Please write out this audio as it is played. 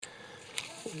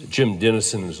Jim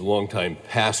Dennison is a longtime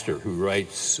pastor who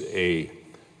writes a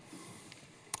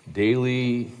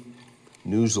daily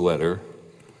newsletter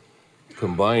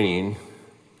combining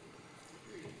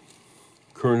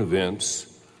current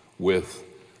events with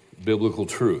biblical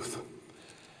truth.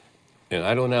 And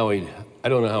I don't know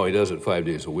how he does it 5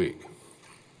 days a week,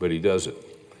 but he does it.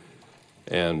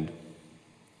 And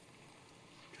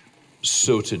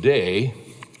so today,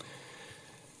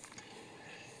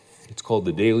 it's called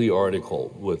The Daily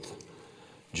Article with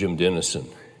Jim Dennison.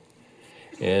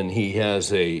 And he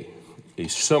has a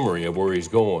summary of where he's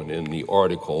going in the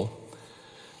article.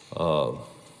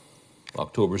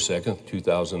 October 2nd,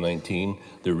 2019.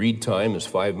 The read time is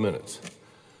 5 minutes.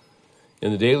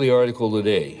 In the daily article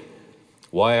today,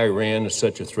 why Iran is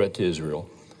such a threat to Israel.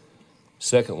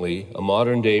 Secondly, a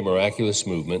modern-day miraculous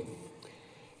movement.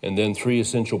 And then 3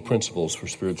 essential principles for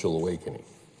spiritual awakening.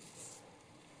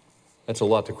 That's a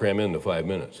lot to cram into 5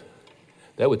 minutes.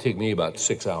 That would take me about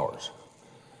 6 hours.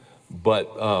 But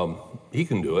he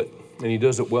can do it, and he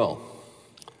does it well.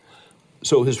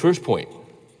 So his first point,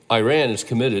 Iran is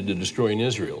committed to destroying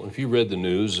Israel. If you read the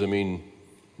news, I mean,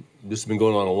 this has been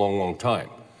going on a long, long time,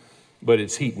 but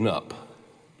it's heating up.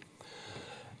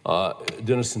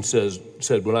 Dennison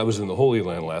said, when I was in the Holy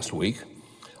Land last week,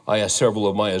 I asked several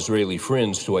of my Israeli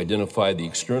friends to identify the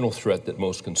external threat that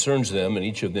most concerns them, and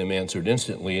each of them answered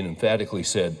instantly and emphatically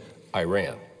said,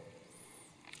 Iran.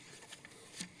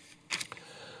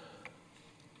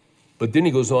 But then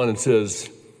he goes on and says,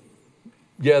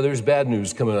 yeah, there's bad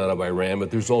news coming out of Iran,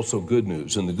 but there's also good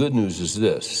news. And the good news is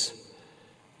this.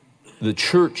 The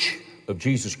Church of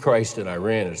Jesus Christ in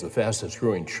Iran is the fastest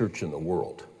growing church in the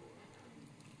world.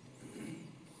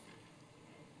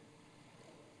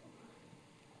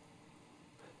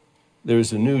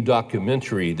 There's a new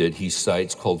documentary that he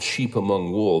cites called Sheep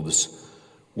Among Wolves,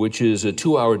 which is a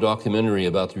 2-hour documentary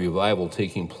about the revival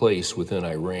taking place within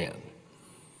Iran.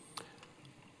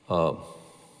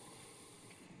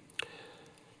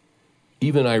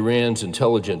 Even Iran's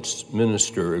intelligence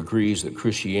minister agrees that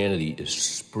Christianity is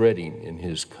spreading in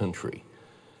his country.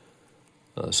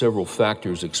 Several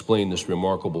factors explain this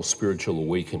remarkable spiritual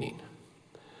awakening.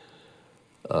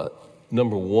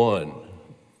 Number one,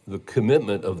 the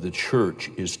commitment of the church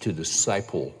is to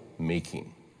disciple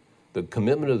making. The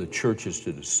commitment of the church is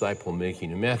to disciple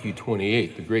making. In Matthew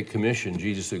 28, the Great Commission,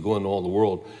 Jesus said, go into all the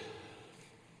world,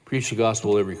 preach the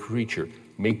gospel to every creature,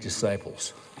 make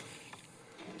disciples.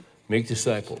 Make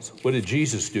disciples. What did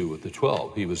Jesus do with the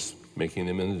 12? He was making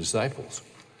them into disciples,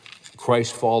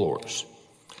 Christ followers.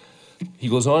 He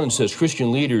goes on and says,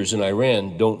 Christian leaders in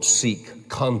Iran don't seek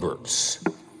converts.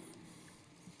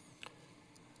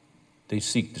 They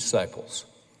seek disciples.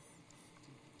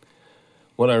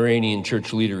 One Iranian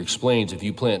church leader explains, if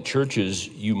you plant churches,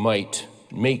 you might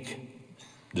make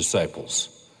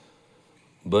disciples.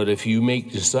 But if you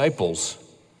make disciples,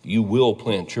 you will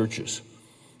plant churches.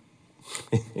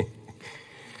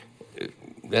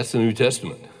 That's the New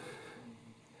Testament.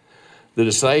 The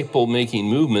disciple-making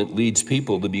movement leads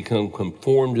people to become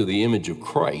conformed to the image of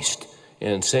Christ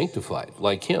and sanctified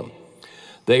like him.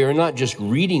 They are not just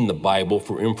reading the Bible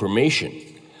for information.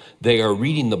 They are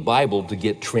reading the Bible to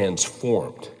get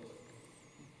transformed.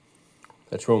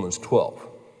 That's Romans 12.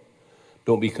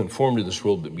 Don't be conformed to this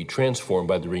world, but be transformed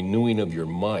by the renewing of your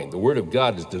mind. The Word of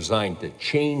God is designed to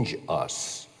change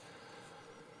us.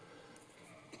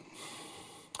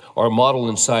 Our model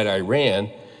inside Iran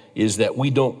is that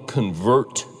we don't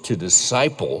convert to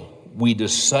disciple. We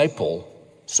disciple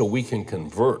so we can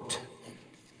convert.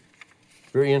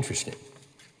 Very interesting.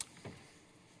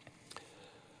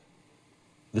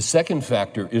 The second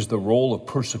factor is the role of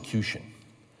persecution.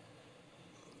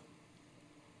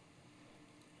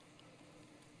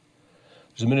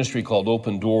 There's a ministry called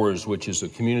Open Doors, which is a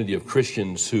community of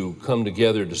Christians who come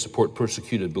together to support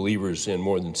persecuted believers in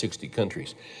more than 60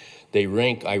 countries. They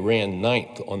rank Iran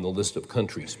 9th on the list of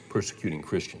countries persecuting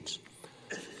Christians.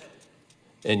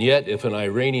 And yet, if an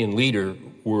Iranian leader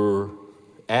were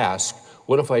asked,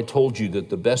 what if I told you that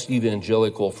the best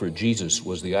evangelical for Jesus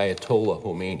was the Ayatollah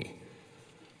Khomeini?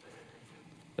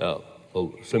 Now,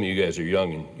 some of you guys are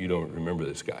young and you don't remember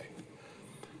this guy.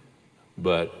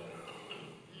 But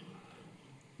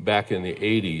back in the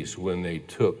 80s, when they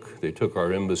took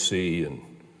our embassy and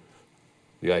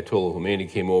the Ayatollah Khomeini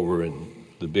came over and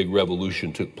the big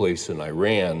revolution took place in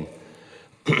Iran,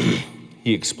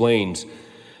 he explains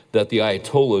that the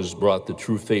Ayatollahs brought the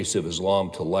true face of Islam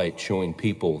to light, showing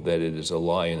people that it is a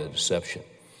lie and a deception.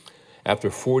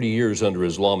 After 40 years under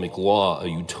Islamic law, a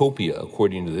utopia,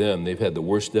 according to them, they've had the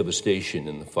worst devastation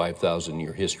in the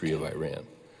 5,000-year history of Iran.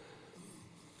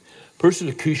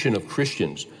 Persecution of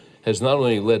Christians has not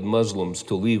only led Muslims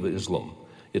to leave Islam,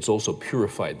 it's also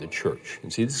purified the church.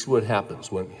 And see, this is what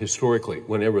happens when historically,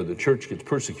 whenever the church gets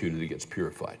persecuted, it gets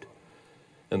purified.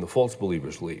 And the false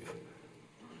believers leave.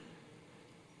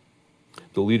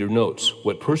 The leader notes,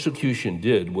 what persecution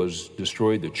did was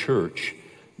destroy the church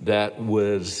that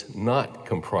was not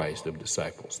comprised of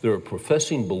disciples. There are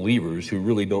professing believers who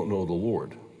really don't know the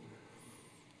Lord.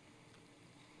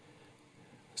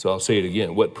 So I'll say it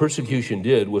again. What persecution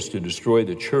did was to destroy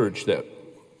the church that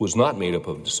was not made up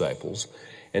of disciples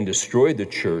and destroy the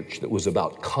church that was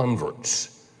about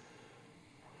converts.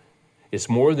 It's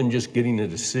more than just getting a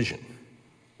decision.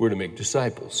 We're to make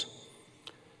disciples.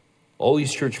 All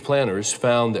these church planners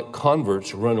found that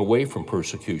converts run away from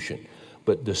persecution,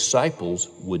 but disciples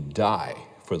would die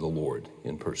for the Lord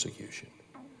in persecution.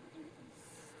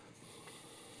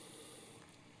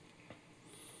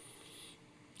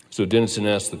 So Denison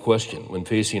asked the question, when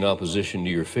facing opposition to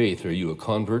your faith, are you a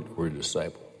convert or a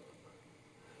disciple?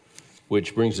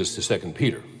 Which brings us to 2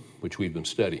 Peter, which we've been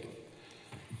studying.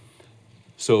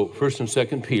 So 1 and 2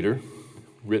 Peter,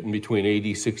 written between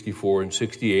AD 64 and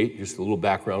 68, just a little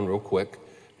background real quick,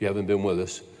 if you haven't been with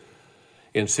us.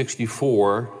 In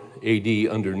 64 AD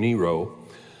under Nero,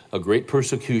 a great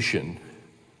persecution,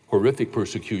 horrific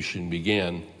persecution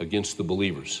began against the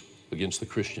believers, against the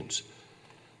Christians.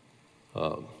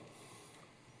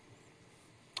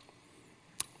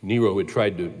 Nero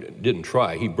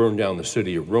he burned down the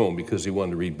city of Rome because he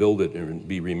wanted to rebuild it and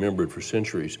be remembered for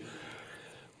centuries.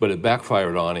 But it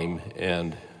backfired on him,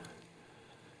 and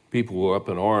people were up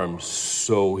in arms,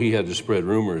 so he had to spread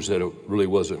rumors that it really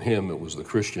wasn't him, it was the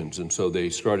Christians, and so they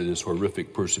started this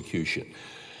horrific persecution.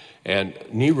 And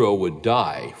Nero would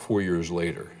die 4 years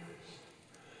later.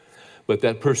 But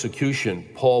that persecution,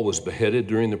 Paul was beheaded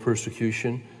during the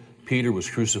persecution, Peter was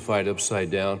crucified upside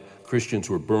down, Christians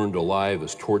were burned alive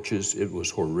as torches. It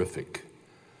was horrific.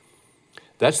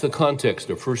 That's the context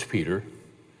of 1 Peter,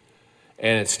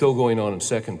 and it's still going on in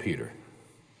 2 Peter.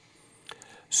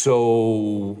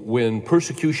 So when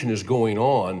persecution is going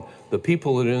on, the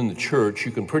people that are in the church,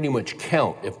 you can pretty much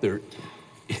count if they're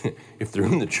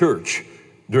in the church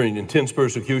during intense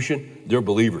persecution, they're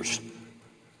believers.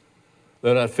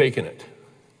 They're not faking it.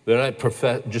 They're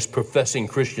not just professing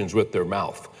Christians with their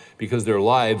mouth because their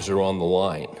lives are on the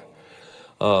line.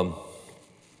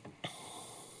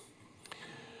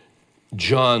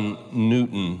 John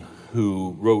Newton,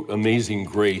 who wrote Amazing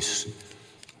Grace,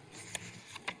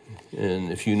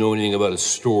 and if you know anything about his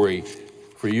story,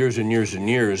 for years and years and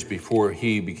years before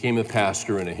he became a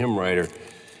pastor and a hymn writer,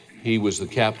 he was the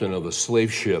captain of a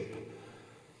slave ship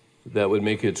that would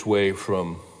make its way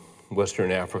from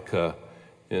Western Africa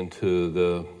into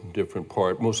the different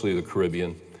part, mostly the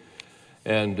Caribbean.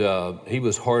 And he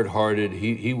was hard-hearted.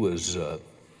 He was,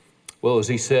 well, as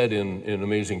he said in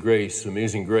Amazing Grace,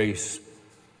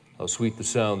 how sweet the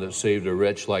sound that saved a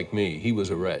wretch like me. He was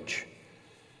a wretch.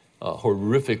 A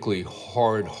horrifically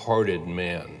hard-hearted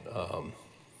man.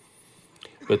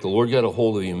 But the Lord got a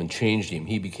hold of him and changed him.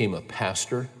 He became a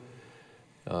pastor,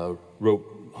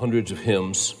 wrote hundreds of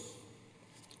hymns.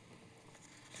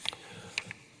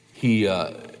 He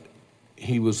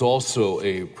was also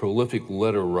a prolific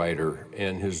letter writer,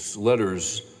 and his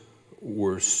letters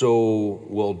were so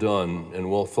well done and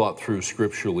well thought through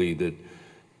scripturally that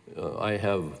I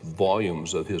have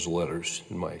volumes of his letters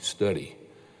in my study.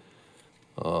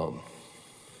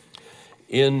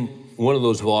 In one of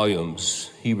those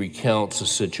volumes, he recounts a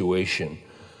situation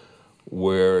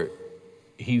where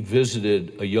he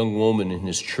visited a young woman in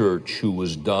his church who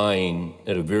was dying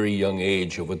at a very young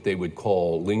age of what they would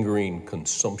call lingering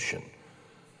consumption,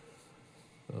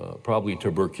 probably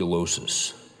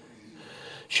tuberculosis.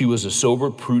 She was a sober,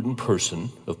 prudent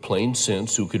person of plain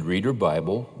sense who could read her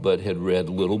Bible, but had read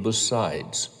little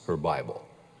besides her Bible.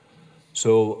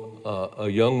 So a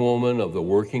young woman of the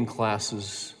working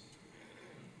classes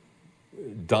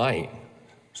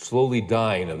slowly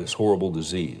dying of this horrible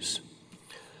disease.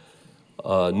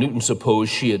 Newton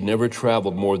supposed she had never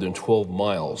traveled more than 12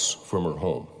 miles from her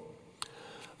home.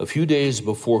 A few days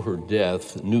before her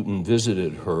death, Newton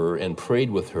visited her and prayed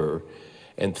with her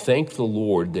and thanked the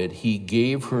Lord that he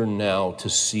gave her now to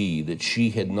see that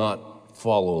she had not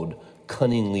followed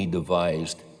cunningly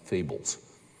devised fables.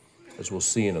 As we'll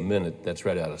see in a minute, that's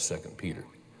right out of 2 Peter.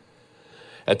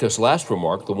 At this last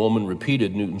remark, the woman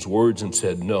repeated Newton's words and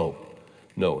said, No,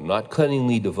 not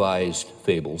cunningly devised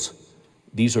fables.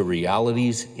 These are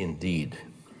realities indeed.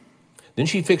 Then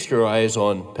she fixed her eyes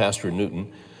on Pastor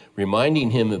Newton, reminding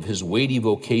him of his weighty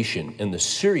vocation and the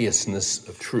seriousness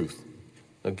of truth.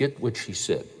 Now get what she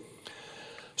said.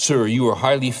 Sir, you are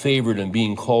highly favored in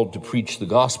being called to preach the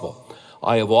gospel.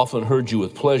 I have often heard you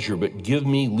with pleasure, but give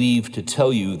me leave to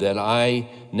tell you that I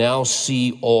now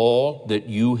see all that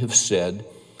you have said,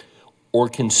 or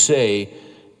can say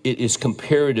it is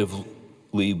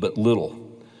comparatively but little.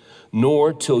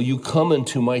 Nor till you come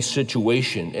into my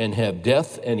situation and have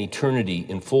death and eternity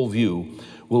in full view,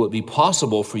 will it be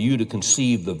possible for you to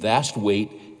conceive the vast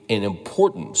weight and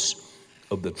importance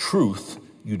of the truth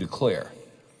you declare.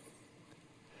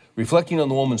 Reflecting on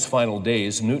the woman's final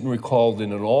days, Newton recalled that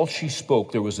in all she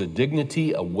spoke there was a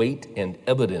dignity, a weight, and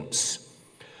evidence,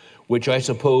 which I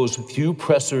suppose few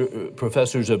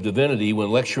professors of divinity, when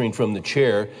lecturing from the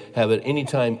chair, have at any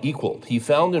time equaled. He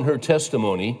found in her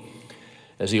testimony,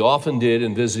 as he often did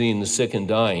in visiting the sick and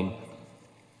dying,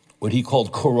 what he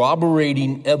called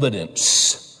corroborating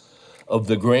evidence of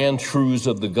the grand truths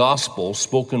of the gospel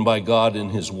spoken by God in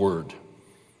his word.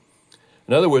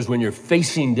 In other words, when you're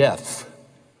facing death,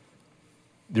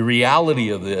 the reality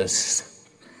of this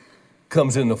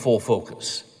comes into full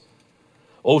focus.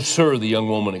 "Oh, sir," the young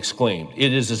woman exclaimed,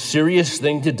 "it is a serious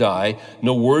thing to die.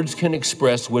 No words can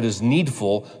express what is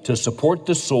needful to support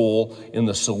the soul in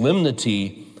the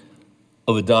solemnity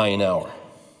of a dying hour."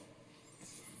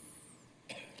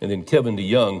 And then Kevin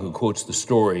DeYoung, who quotes the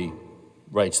story,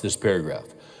 writes this paragraph: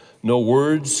 "No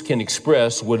words can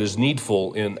express what is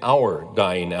needful in our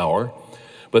dying hour,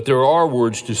 but there are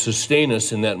words to sustain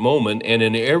us in that moment and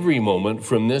in every moment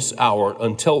from this hour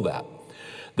until that.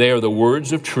 They are the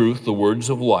words of truth, the words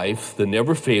of life, the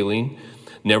never failing,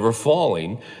 never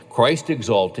falling, Christ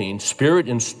exalting, Spirit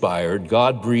inspired,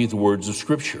 God breathed words of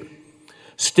Scripture.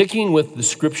 Sticking with the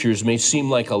Scriptures may seem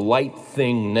like a light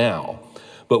thing now,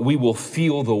 but we will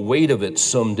feel the weight of it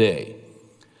someday.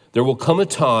 There will come a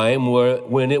time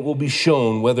when it will be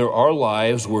shown whether our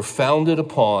lives were founded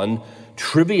upon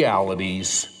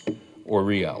trivialities or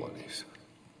realities."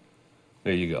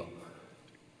 There you go.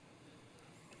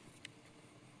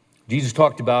 Jesus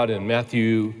talked about in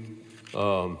Matthew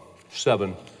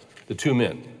 7, the two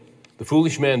men. The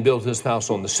foolish man built his house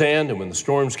on the sand, and when the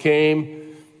storms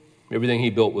came, everything he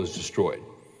built was destroyed.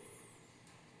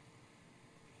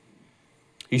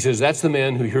 He says, "That's the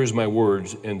man who hears my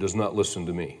words and does not listen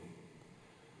to me.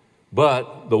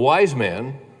 But the wise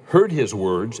man heard his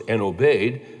words and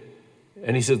obeyed."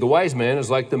 And he said, "The wise man is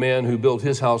like the man who built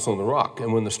his house on the rock.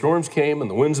 And when the storms came and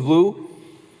the winds blew,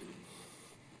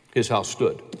 his house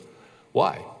stood."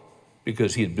 Why?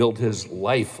 Because he had built his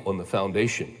life on the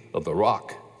foundation of the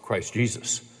rock, Christ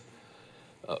Jesus.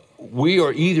 We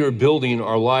are either building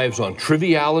our lives on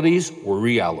trivialities or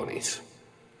realities.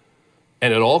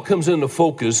 And it all comes into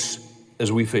focus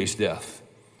as we face death.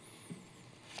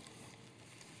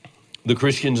 The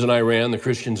Christians in Iran, the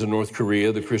Christians in North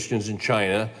Korea, the Christians in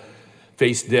China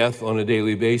face death on a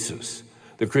daily basis.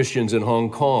 The Christians in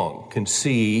Hong Kong can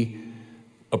see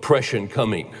oppression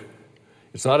coming.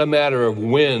 It's not a matter of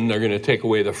when they're going to take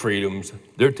away the freedoms.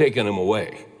 They're taking them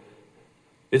away.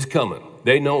 It's coming.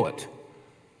 They know it.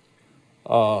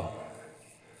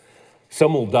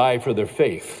 Some will die for their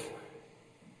faith.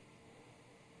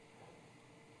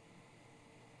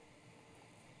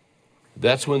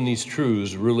 That's when these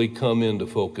truths really come into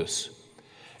focus.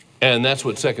 And that's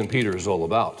what 2 Peter is all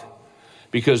about.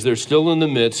 Because they're still in the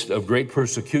midst of great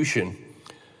persecution.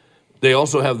 They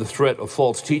also have the threat of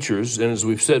false teachers. And as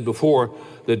we've said before,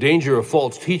 the danger of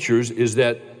false teachers is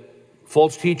that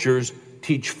false teachers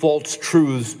teach false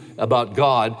truths about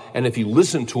God. And if you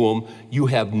listen to them, you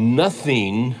have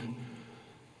nothing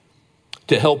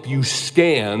to help you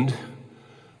stand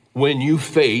when you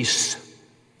face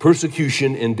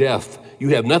persecution and death. You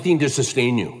have nothing to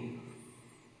sustain you.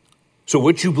 So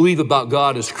what you believe about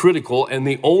God is critical, and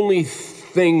the only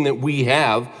thing that we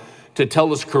have to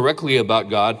tell us correctly about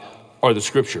God are the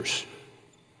Scriptures.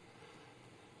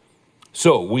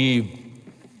 So we've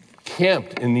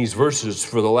camped in these verses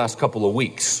for the last couple of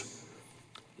weeks.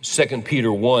 2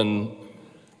 Peter 1,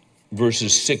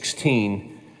 verses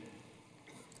 16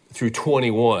 through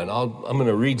 21. I'm going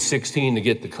to read 16 to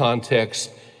get the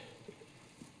context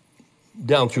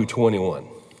down through 21.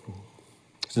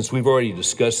 Since we've already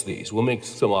discussed these, we'll make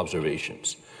some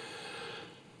observations.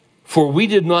 "For we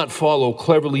did not follow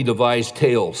cleverly devised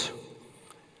tales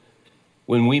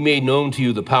when we made known to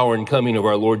you the power and coming of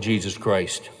our Lord Jesus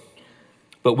Christ,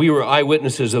 but we were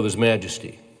eyewitnesses of his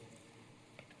majesty."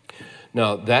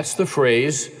 Now, that's the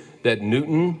phrase that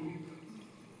Newton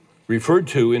referred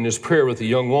to in his prayer with the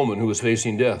young woman who was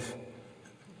facing death.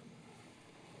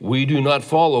 We do not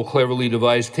follow cleverly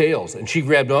devised tales. And she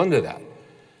grabbed onto that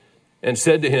and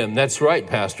said to him, "That's right,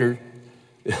 Pastor.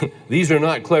 These are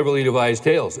not cleverly devised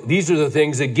tales. These are the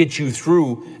things that get you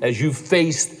through as you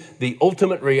face the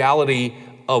ultimate reality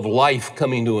of life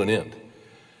coming to an end."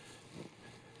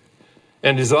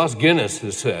 And as Os Guinness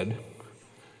has said,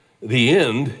 the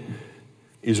end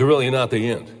is really not the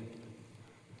end.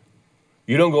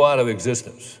 You don't go out of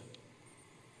existence.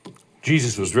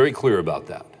 Jesus was very clear about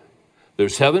that.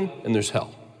 There's heaven and there's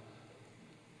hell.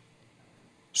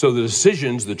 So the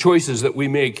decisions, the choices that we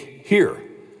make here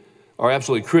are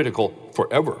absolutely critical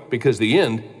forever, because the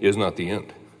end is not the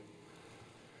end.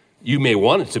 You may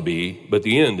want it to be, but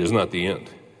the end is not the end.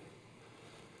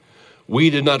 We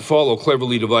did not follow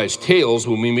cleverly devised tales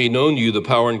when we made known to you the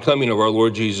power and coming of our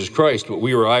Lord Jesus Christ, but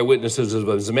we were eyewitnesses of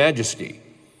his majesty.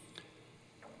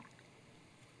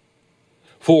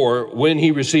 For when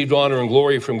he received honor and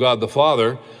glory from God the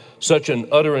Father, such an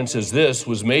utterance as this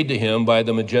was made to him by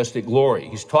the majestic glory.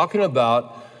 He's talking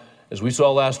about, as we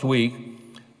saw last week,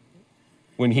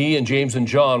 when he and James and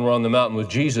John were on the mountain with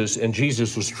Jesus, and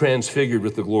Jesus was transfigured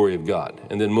with the glory of God.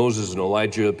 And then Moses and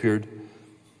Elijah appeared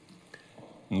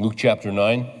in Luke chapter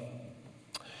 9.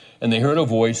 And they heard a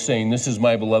voice saying, "This is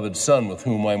my beloved Son, with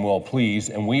whom I am well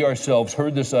pleased." And we ourselves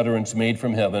heard this utterance made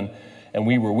from heaven, and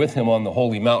we were with him on the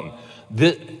holy mountain.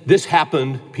 This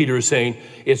happened, Peter is saying,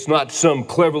 it's not some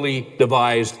cleverly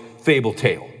devised fable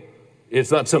tale.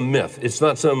 It's not some myth. It's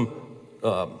not some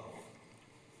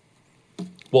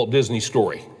Walt Disney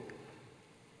story.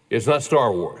 It's not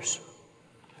Star Wars.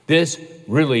 This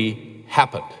really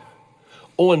happened.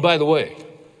 Oh, and by the way,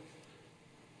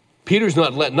 Peter's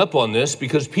not letting up on this,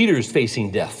 because Peter's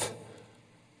facing death.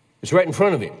 It's right in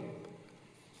front of him.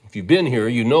 If you've been here,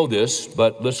 you know this,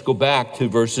 but let's go back to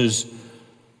verses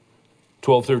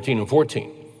 12, 13, and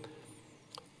 14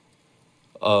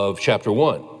 of chapter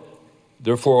 1.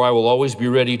 Therefore, I will always be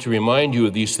ready to remind you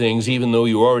of these things, even though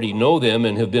you already know them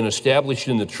and have been established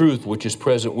in the truth which is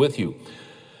present with you.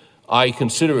 I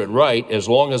consider it right, as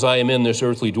long as I am in this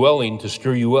earthly dwelling, to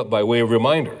stir you up by way of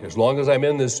reminder. As long as I'm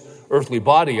in this earthly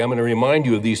body, I'm going to remind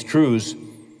you of these truths,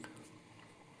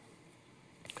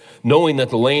 knowing that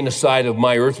the laying aside of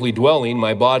my earthly dwelling,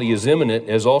 my body, is imminent,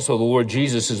 as also the Lord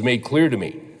Jesus has made clear to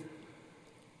me.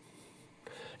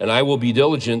 And I will be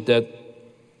diligent that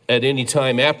at any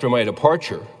time after my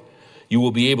departure, you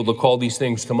will be able to call these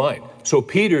things to mind. So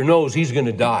Peter knows he's going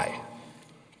to die.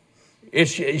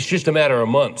 It's just a matter of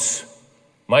months.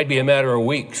 Might be a matter of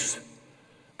weeks.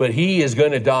 But he is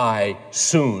going to die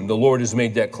soon. The Lord has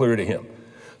made that clear to him.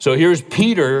 So here's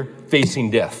Peter facing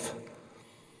death.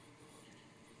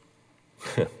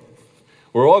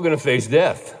 We're all going to face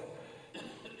death.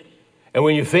 And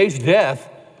when you face death,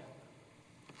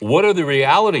 what are the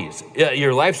realities?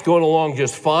 Your life's going along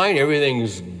just fine.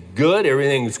 Everything's good.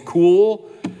 Everything's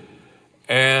cool.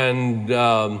 And,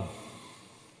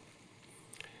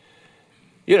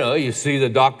 you see the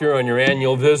doctor on your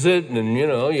annual visit, and,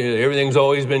 everything's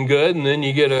always been good. And then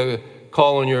you get a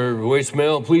call on your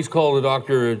voicemail, "Please call the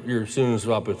doctor at your soonest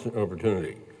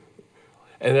opportunity."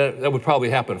 And that would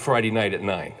probably happen Friday night at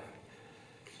 9.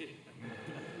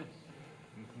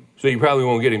 So you probably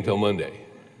won't get him till Monday.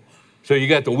 So you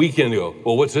got the weekend to go,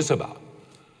 well, what's this about?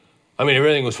 I mean,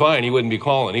 everything was fine. He wouldn't be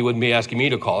calling. He wouldn't be asking me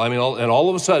to call. And all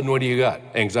of a sudden, what do you got?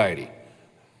 Anxiety.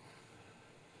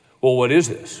 Well, what is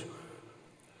this?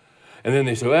 And then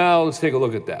they say, well, let's take a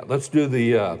look at that. Let's do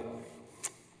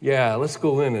let's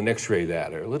go in and x-ray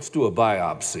that, or let's do a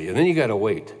biopsy. And then you got to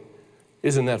wait.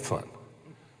 Isn't that fun?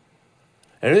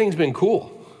 And everything's been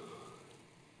cool.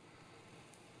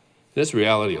 That's the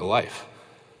reality of life.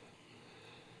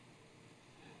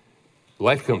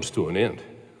 Life comes to an end,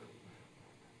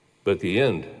 but the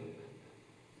end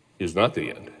is not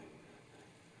the end.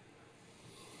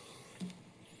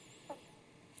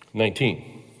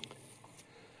 19.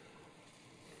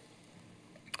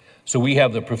 So we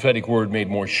have the prophetic word made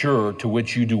more sure, to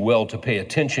which you do well to pay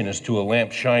attention as to a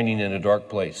lamp shining in a dark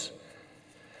place,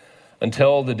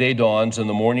 until the day dawns and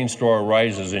the morning star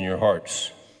arises in your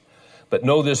hearts. But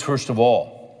know this first of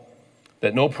all,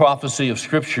 that no prophecy of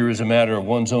Scripture is a matter of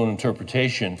one's own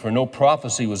interpretation, for no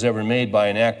prophecy was ever made by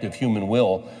an act of human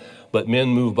will, but men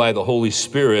moved by the Holy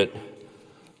Spirit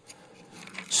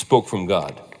spoke from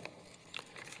God.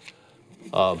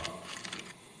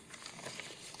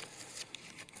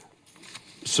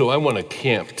 So I want to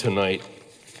camp tonight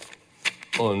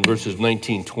on verses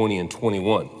 19, 20, and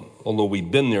 21, although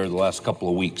we've been there the last couple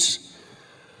of weeks.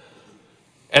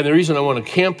 And the reason I want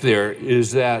to camp there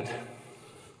is that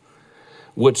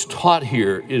what's taught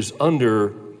here is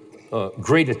under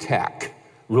great attack,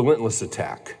 relentless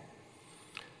attack.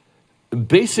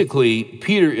 Basically,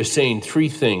 Peter is saying three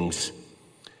things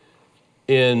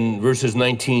in verses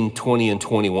 19, 20, and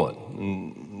 21.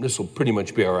 And this will pretty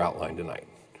much be our outline tonight.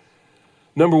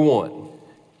 Number one,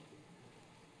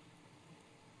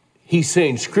 he's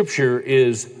saying Scripture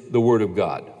is the Word of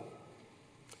God.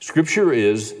 Scripture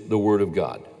is the Word of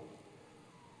God.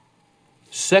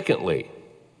 Secondly,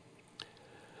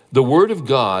 the Word of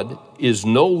God is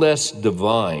no less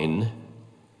divine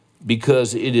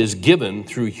because it is given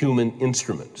through human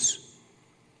instruments.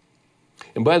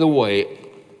 And by the way,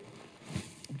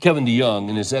 Kevin DeYoung,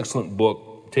 in his excellent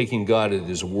book, Taking God at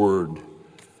His Word,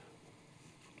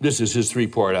 this is his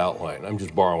three-part outline. I'm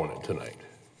just borrowing it tonight.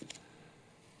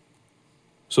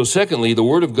 So secondly, the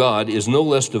Word of God is no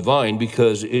less divine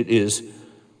because it is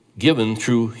given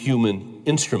through human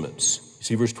instruments.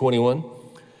 See verse 21?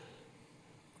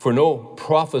 For no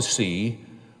prophecy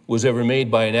was ever made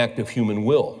by an act of human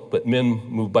will, but men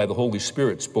moved by the Holy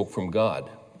Spirit spoke from God.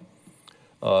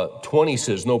 20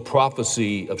 says, no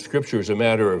prophecy of Scripture is a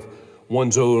matter of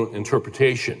one's own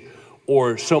interpretation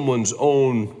or someone's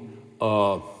own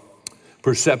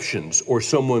perceptions or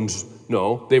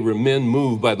no, they were men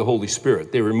moved by the Holy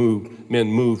Spirit. They were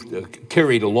men moved,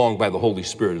 carried along by the Holy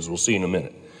Spirit, as we'll see in a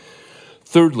minute.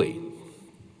 Thirdly,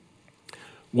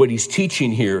 what he's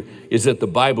teaching here is that the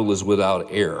Bible is without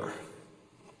error.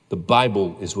 The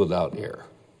Bible is without error.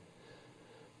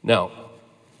 Now,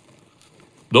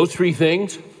 those three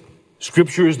things,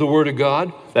 Scripture is the Word of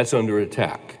God, that's under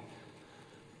attack.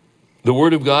 The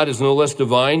Word of God is no less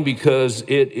divine because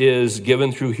it is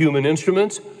given through human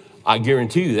instruments. I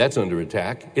guarantee you that's under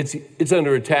attack. It's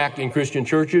under attack in Christian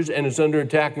churches and it's under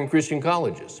attack in Christian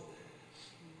colleges.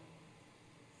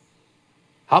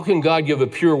 How can God give a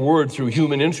pure word through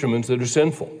human instruments that are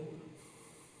sinful?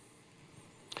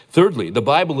 Thirdly, the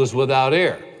Bible is without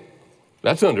error.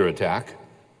 That's under attack.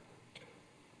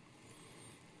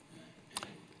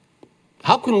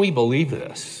 How can we believe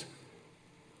this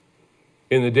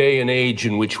in the day and age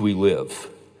in which we live?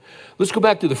 Let's go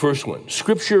back to the first one.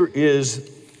 Scripture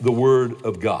is the Word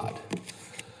of God.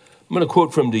 I'm going to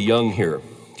quote from DeYoung here,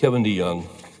 Kevin DeYoung.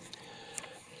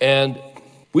 And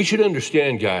we should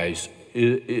understand, guys,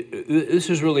 this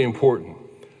is really important,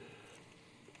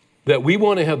 that we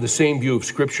want to have the same view of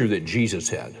Scripture that Jesus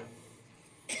had.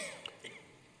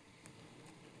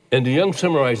 And DeYoung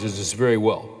summarizes this very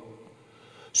well.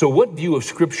 So what view of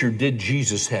Scripture did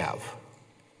Jesus have?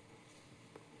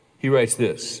 He writes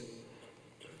this: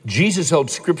 Jesus held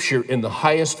Scripture in the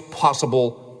highest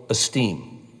possible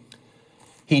esteem.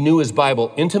 He knew his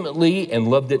Bible intimately and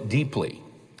loved it deeply.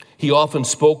 He often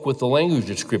spoke with the language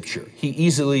of Scripture. He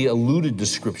easily alluded to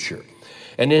Scripture.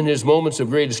 And in his moments of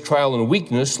greatest trial and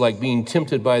weakness, like being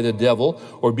tempted by the devil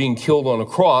or being killed on a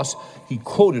cross, he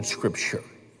quoted Scripture.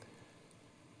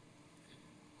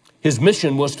 His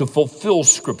mission was to fulfill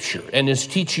Scripture, and his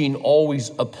teaching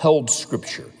always upheld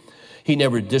Scripture. He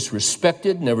never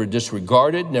disrespected, never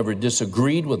disregarded, never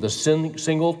disagreed with a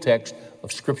single text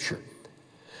of Scripture.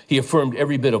 He affirmed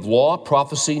every bit of law,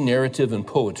 prophecy, narrative, and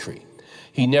poetry.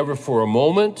 He never for a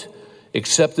moment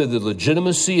accepted the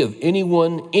legitimacy of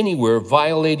anyone, anywhere,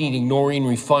 violating, ignoring,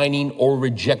 refining, or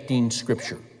rejecting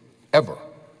Scripture, ever.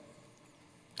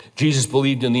 Jesus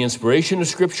believed in the inspiration of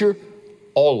Scripture,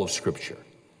 all of Scripture.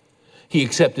 He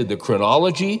accepted the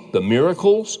chronology, the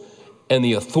miracles, and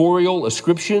the authorial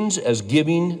ascriptions as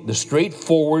giving the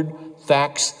straightforward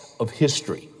facts of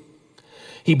history.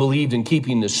 He believed in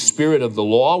keeping the spirit of the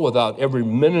law without ever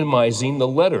minimizing the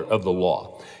letter of the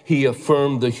law. He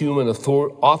affirmed the human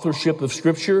authorship of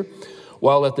Scripture,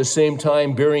 while at the same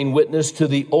time bearing witness to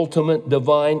the ultimate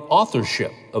divine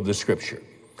authorship of the Scripture.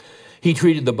 He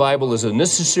treated the Bible as a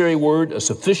necessary word, a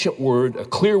sufficient word, a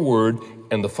clear word,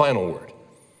 and the final word.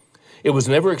 It was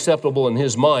never acceptable in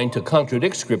his mind to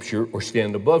contradict Scripture or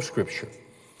stand above Scripture.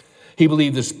 He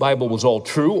believed this Bible was all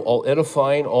true, all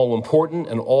edifying, all important,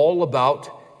 and all about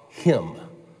him.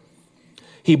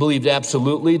 He believed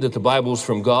absolutely that the Bible was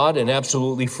from God and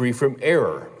absolutely free from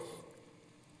error.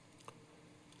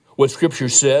 What Scripture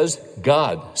says,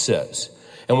 God says.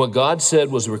 And what God said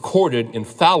was recorded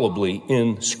infallibly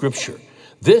in Scripture.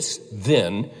 This,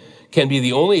 then, can be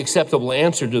the only acceptable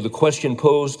answer to the question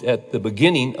posed at the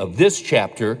beginning of this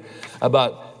chapter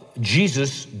about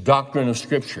Jesus' doctrine of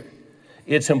Scripture.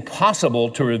 It's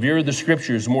impossible to revere the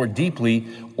Scriptures more deeply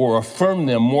or affirm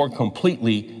them more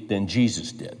completely than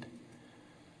Jesus did.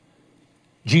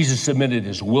 Jesus submitted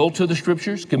his will to the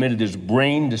Scriptures, committed his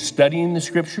brain to studying the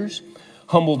Scriptures,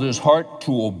 humbled his heart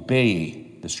to obey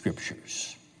the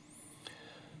Scriptures.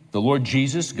 The Lord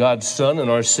Jesus, God's Son and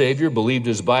our Savior, believed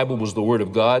his Bible was the Word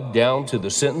of God down to the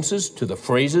sentences, to the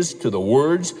phrases, to the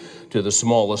words, to the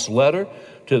smallest letter,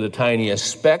 to the tiniest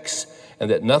specks, and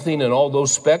that nothing in all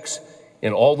those specks,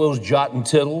 in all those jot and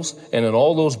tittles, and in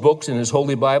all those books in his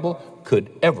Holy Bible could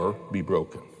ever be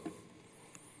broken.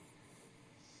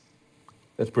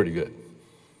 That's pretty good.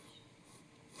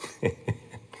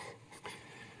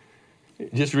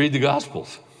 Just read the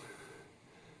Gospels.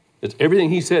 Everything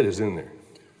he said is in there.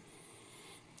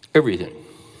 Everything.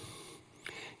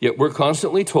 Yet we're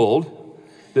constantly told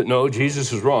that no,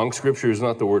 Jesus is wrong. Scripture is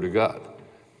not the Word of God.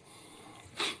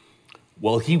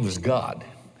 Well, he was God.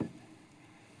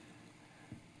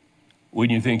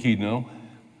 Wouldn't you think he'd know?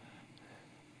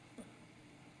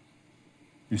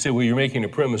 You say, well, you're making a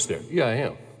premise there. Yeah, I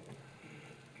am.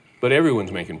 But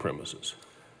everyone's making premises.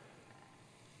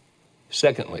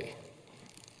 Secondly,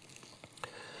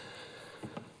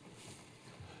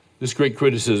 this great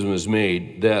criticism is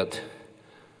made that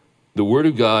the Word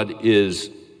of God is,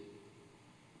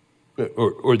 this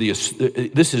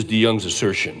is DeYoung's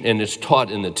assertion, and it's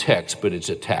taught in the text, but it's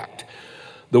attacked.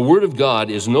 The Word of God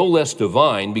is no less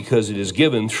divine because it is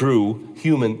given through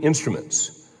human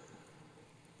instruments.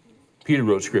 Peter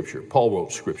wrote Scripture, Paul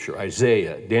wrote Scripture,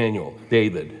 Isaiah, Daniel,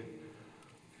 David.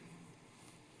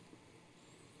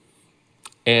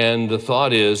 And the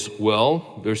thought is,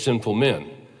 well, they're sinful men.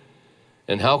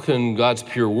 And how can God's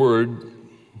pure word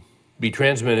be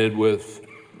transmitted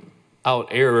without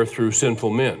error through sinful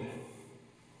men?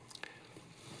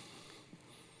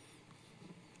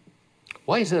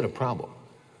 Why is that a problem?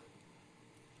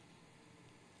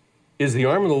 Is the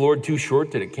arm of the Lord too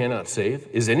short that it cannot save?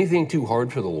 Is anything too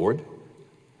hard for the Lord?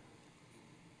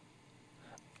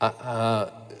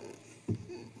 But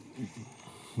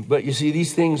you see,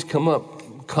 these things come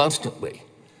up constantly.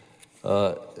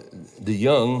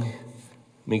 DeYoung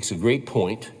makes a great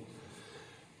point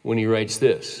when he writes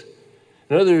this.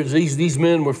 In other words, these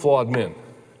men were flawed men.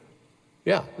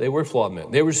 Yeah, they were flawed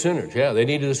men. They were sinners. Yeah, they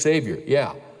needed a Savior.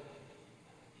 Yeah.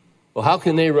 Well, how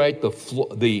can they write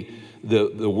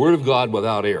the Word of God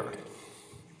without error?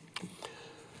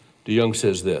 DeYoung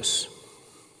says this.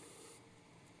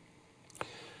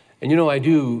 And you know, I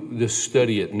do this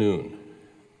study at noon,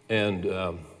 and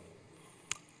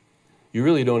you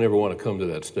really don't ever want to come to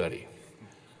that study.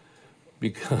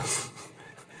 Because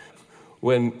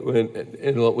when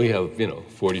we have,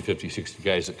 40, 50, 60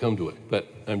 guys that come to it, but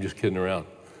I'm just kidding around.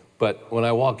 But when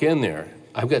I walk in there,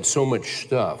 I've got so much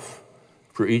stuff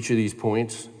for each of these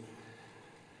points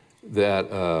that,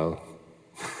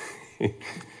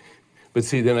 but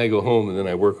see, then I go home and then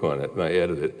I work on it and I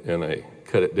edit it and I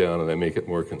cut it down and I make it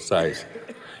more concise.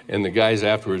 And the guys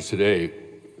afterwards today,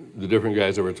 the different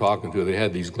guys that we're talking to, they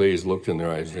had these glazed looks in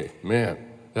their eyes. They, man,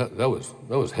 that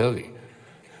was heavy.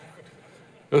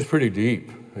 It was pretty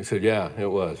deep. I said, yeah, it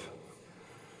was.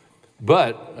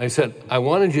 But I said, I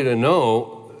wanted you to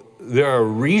know there are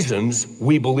reasons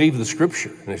we believe the Scripture.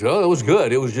 And they said, oh, that was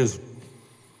good. It was just,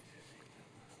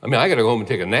 I got to go home and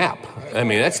take a nap.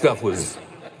 That stuff was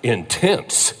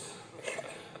intense.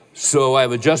 So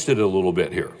I've adjusted it a little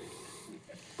bit here.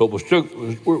 But we're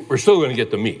still going to get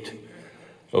the meat.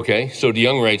 Okay? So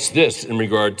DeYoung writes this in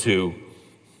regard to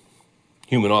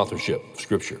human authorship of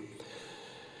Scripture.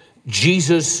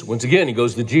 Jesus, once again, he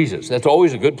goes to Jesus. That's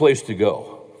always a good place to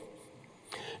go.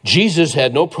 Jesus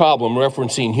had no problem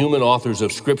referencing human authors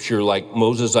of Scripture like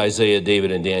Moses, Isaiah,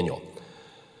 David, and Daniel.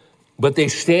 But they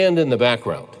stand in the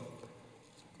background.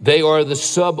 They are the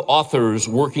sub-authors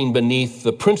working beneath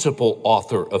the principal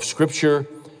author of Scripture,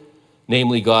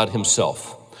 namely God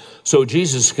himself. So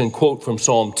Jesus can quote from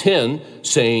Psalm 10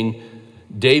 saying,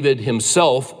 David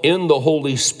himself in the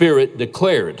Holy Spirit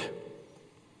declared.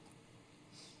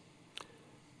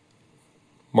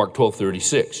 Mark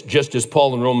 12:36. Just as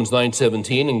Paul in Romans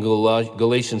 9:17 and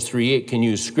Galatians 3:8 can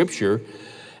use Scripture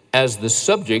as the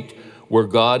subject where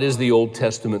God is the Old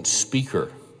Testament speaker.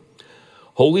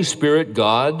 Holy Spirit,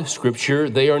 God, Scripture,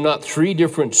 they are not three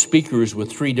different speakers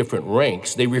with three different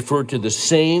ranks. They refer to the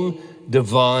same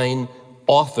divine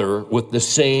author with the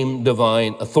same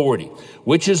divine authority,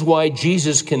 which is why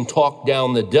Jesus can talk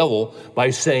down the devil by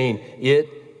saying, it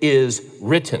is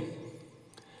written.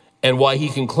 And why he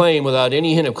can claim without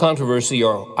any hint of controversy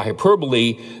or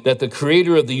hyperbole that the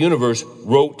creator of the universe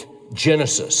wrote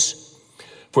Genesis.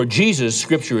 For Jesus,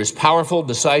 Scripture is powerful,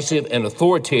 decisive, and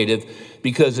authoritative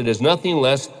because it is nothing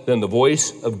less than the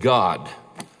voice of God.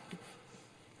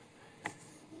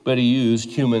 But he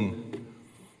used human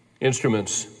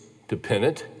instruments to pen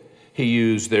it. He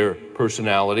used their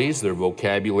personalities, their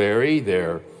vocabulary,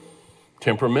 their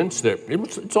temperaments.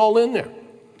 It's all in there.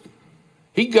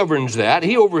 He governs that.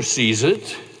 He oversees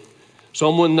it.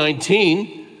 Psalm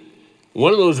 119,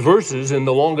 one of those verses in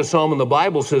the longest psalm in the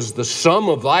Bible says, the sum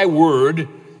of thy word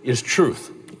is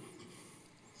truth.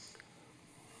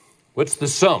 What's the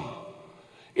sum?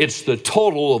 It's the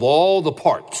total of all the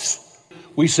parts.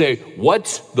 We say,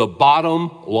 what's the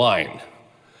bottom line?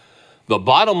 The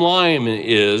bottom line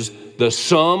is the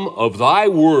sum of thy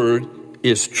word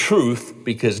is truth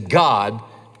because God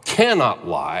cannot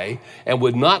lie and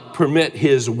would not permit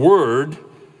his word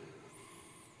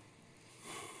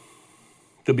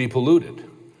to be polluted.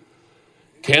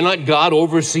 Cannot God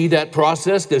oversee that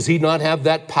process? Does he not have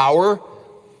that power?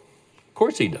 Of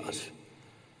course he does.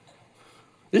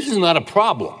 This is not a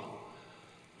problem.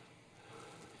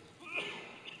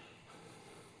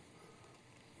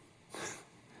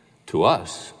 To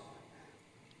us,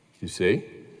 you see.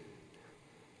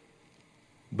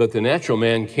 But the natural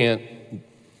man can't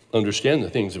understand the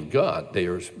things of God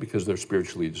because they're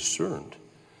spiritually discerned.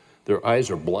 Their eyes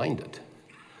are blinded.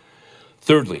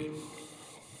 Thirdly,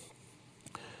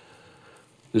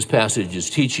 this passage is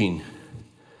teaching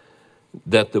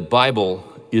that the Bible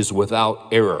is without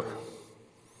error.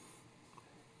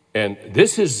 And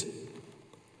this is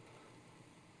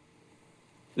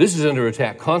under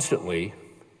attack constantly,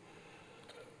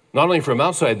 not only from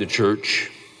outside the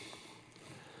church,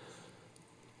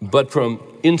 but from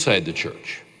inside the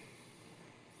church.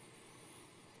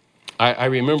 I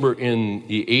remember in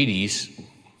the 80s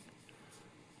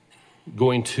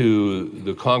going to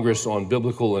the Congress on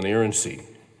Biblical Inerrancy,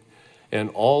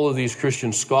 and all of these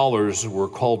Christian scholars were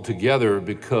called together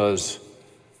because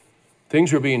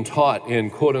things were being taught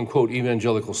in quote-unquote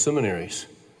evangelical seminaries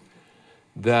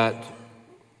that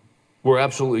were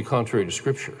absolutely contrary to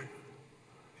Scripture.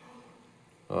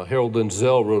 Harold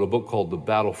Denzel wrote a book called The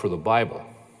Battle for the Bible,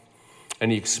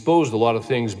 and he exposed a lot of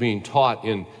things being taught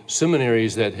in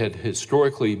seminaries that had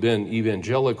historically been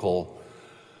evangelical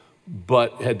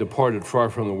but had departed far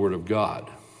from the Word of God.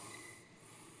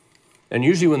 And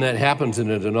usually when that happens in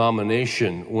a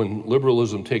denomination, when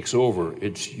liberalism takes over,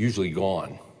 it's usually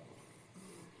gone.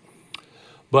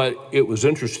 But it was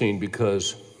interesting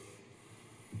because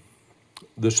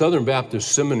the Southern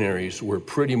Baptist seminaries were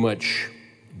pretty much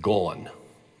gone.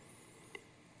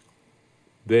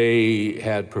 They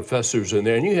had professors in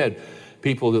there, and you had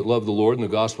people that loved the Lord, and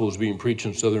the gospel was being preached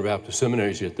in Southern Baptist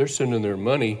seminaries, yet they're sending their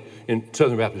money in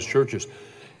Southern Baptist churches,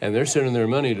 and they're sending their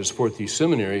money to support these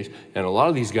seminaries, and a lot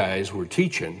of these guys were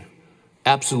teaching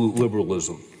absolute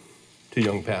liberalism to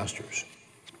young pastors.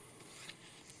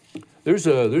 There's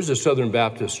a Southern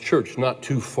Baptist church not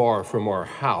too far from our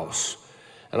house,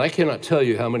 and I cannot tell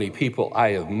you how many people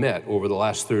I have met over the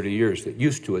last 30 years that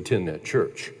used to attend that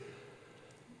church.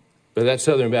 But that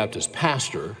Southern Baptist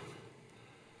pastor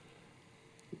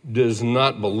does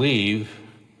not believe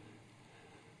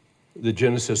the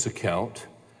Genesis account.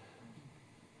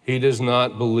 He does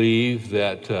not believe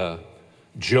that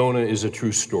Jonah is a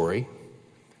true story.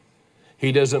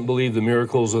 He doesn't believe the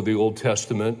miracles of the Old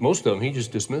Testament. Most of them he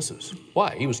just dismisses.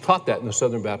 Why? He was taught that in the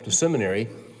Southern Baptist Seminary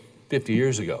 50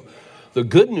 years ago. The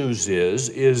good news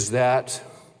is that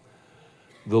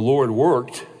the Lord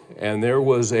worked, and there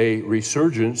was a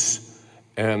resurgence,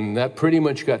 and that pretty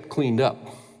much got cleaned up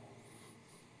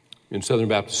in Southern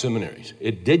Baptist seminaries.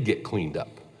 It did get cleaned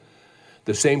up.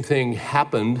 The same thing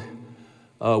happened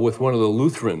with one of the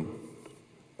Lutheran,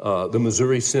 the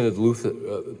Missouri Synod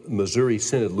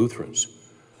Lutherans,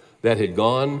 that had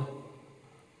gone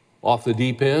off the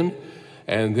deep end,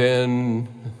 and then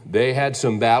they had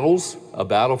some battles, a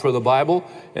battle for the Bible,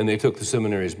 and they took the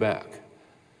seminaries back.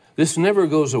 This never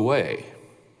goes away.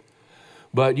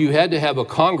 But you had to have a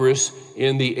Congress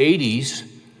in the 80s,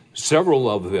 several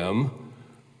of them,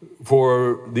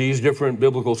 for these different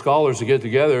biblical scholars to get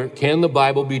together. Can the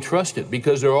Bible be trusted?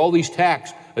 Because there are all these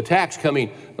attacks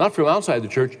coming, not from outside the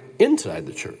church, inside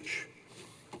the church.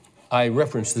 I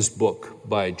referenced this book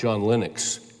by John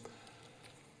Lennox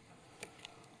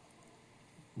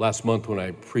last month when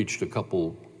I preached a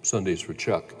couple Sundays for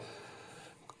Chuck,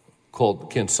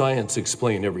 called Can Science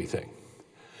Explain Everything?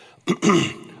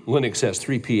 Lennox has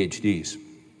 3 PhDs.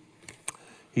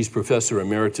 He's professor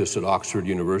emeritus at Oxford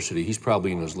University. He's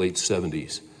probably in his late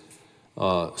 70s.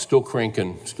 Still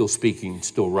cranking, still speaking,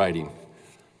 still writing.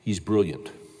 He's brilliant.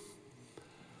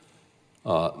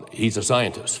 He's a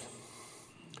scientist.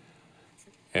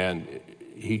 And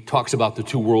he talks about the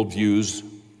two worldviews,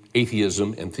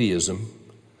 atheism and theism.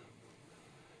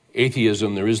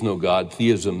 Atheism, there is no God.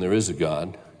 Theism, there is a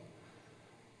God.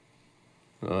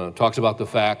 Talks about the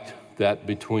fact that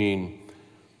between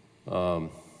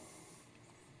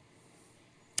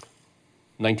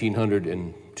 1900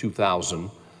 and 2000,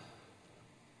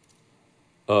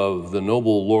 of the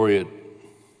Nobel laureate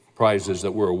prizes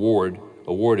that were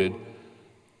awarded,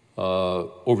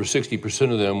 over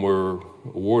 60% of them were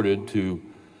awarded to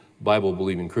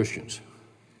Bible-believing Christians.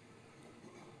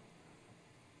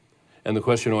 And the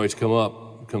question always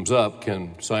comes up,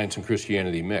 can science and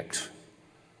Christianity mix?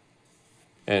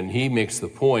 And he makes the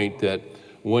point that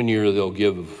one year they'll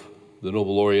give the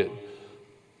Nobel laureate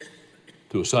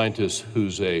to a scientist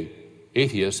who's a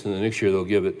atheist, and the next year they'll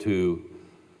give it to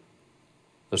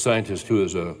a scientist who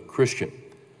is a Christian.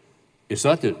 It's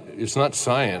not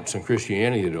science and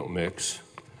Christianity that don't mix.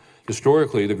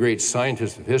 Historically, the great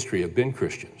scientists of history have been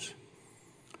Christians.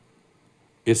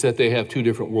 It's that they have two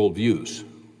different worldviews.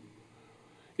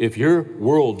 If your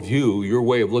worldview, your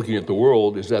way of looking at the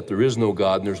world, is that there is no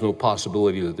God and there's no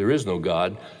possibility that there is no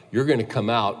God, you're going to come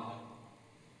out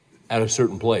at a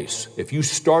certain place. If you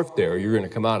start there, you're going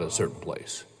to come out at a certain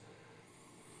place.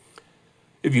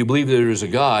 If you believe that there is a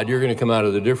God, you're going to come out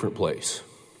at a different place.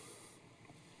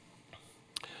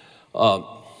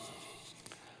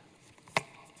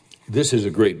 This is a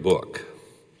great book.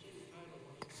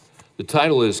 The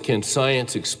title is Can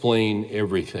Science Explain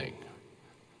Everything?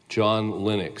 John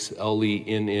Lennox,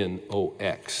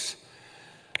 Lennox.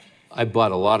 I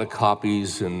bought a lot of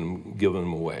copies and given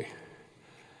them away.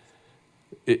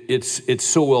 It's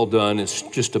so well done, it's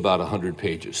just about 100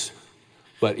 pages.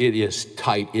 But it is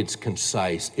tight, it's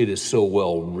concise, it is so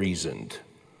well reasoned.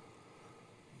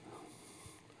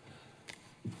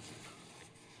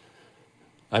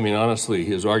 I mean, honestly,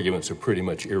 his arguments are pretty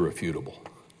much irrefutable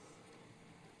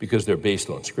because they're based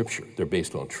on Scripture, they're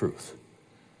based on truth.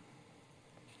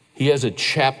 He has a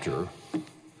chapter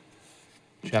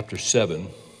 7,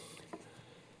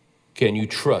 Can You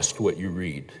Trust What You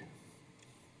Read?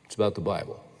 It's about the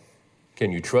Bible.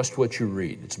 Can you trust what you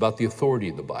read? It's about the authority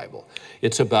of the Bible.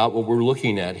 It's about what we're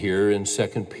looking at here in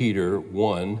 2 Peter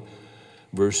 1,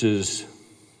 verses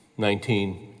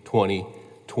 19, 20,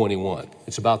 21.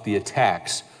 It's about the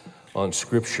attacks on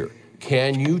Scripture.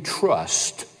 Can you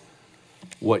trust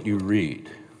what you read?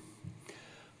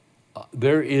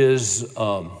 There is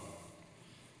the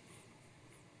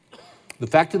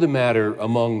fact of the matter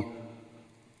among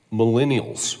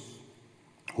millennials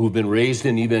who've been raised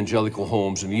in evangelical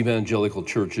homes and evangelical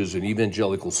churches and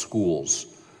evangelical schools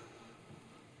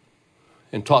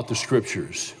and taught the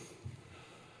Scriptures,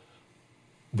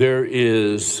 there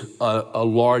is a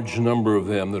large number of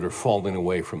them that are falling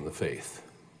away from the faith.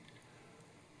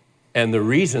 And the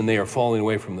reason they are falling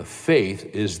away from the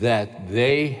faith is that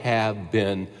they have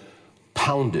been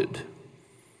pounded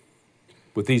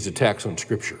with these attacks on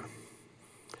Scripture.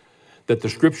 That the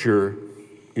Scripture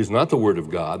is not the Word of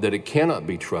God, that it cannot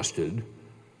be trusted.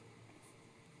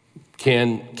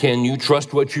 Can you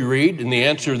trust what you read? And the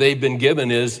answer they've been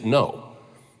given is no.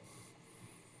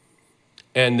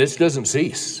 And this doesn't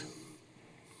cease.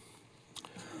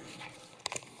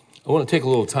 I want to take a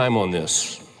little time on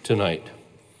this tonight.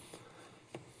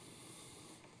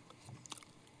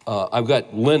 I've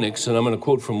got Lennox, and I'm going to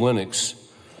quote from Lennox,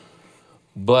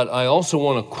 but I also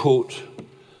want to quote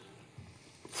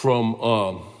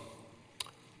from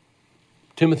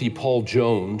Timothy Paul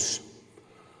Jones,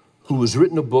 who has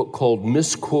written a book called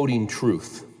Misquoting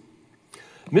Truth.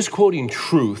 Misquoting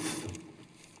Truth.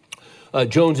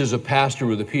 Jones is a pastor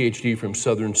with a PhD from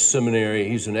Southern Seminary.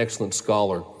 He's an excellent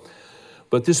scholar.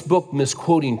 But this book,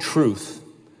 Misquoting Truth,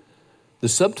 the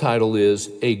subtitle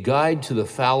is A Guide to the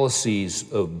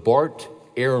Fallacies of Bart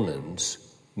Ehrman's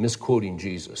Misquoting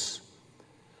Jesus.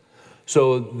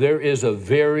 So there is a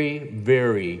very,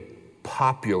 very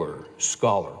popular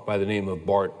scholar by the name of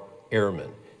Bart Ehrman,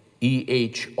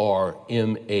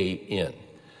 Ehrman.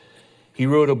 He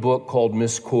wrote a book called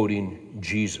Misquoting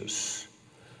Jesus.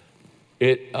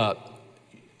 It's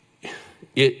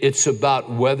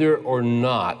about whether or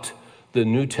not the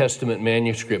New Testament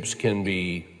manuscripts can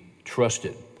be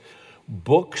trusted.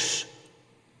 Books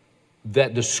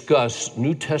that discuss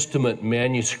New Testament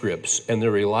manuscripts and their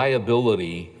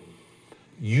reliability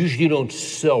usually don't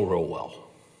sell real well.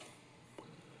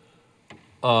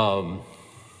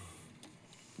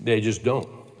 They just don't.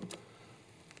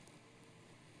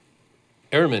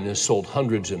 Ehrman has sold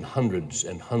hundreds and hundreds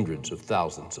and hundreds of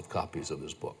thousands of copies of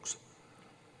his books.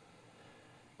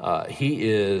 He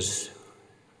is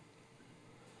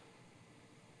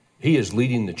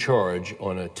leading the charge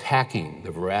on attacking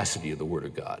the veracity of the Word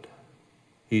of God.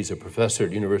 He's a professor at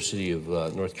the University of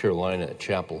North Carolina at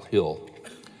Chapel Hill.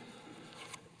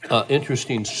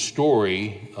 Interesting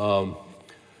story.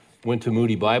 Went to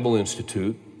Moody Bible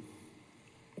Institute,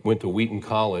 went to Wheaton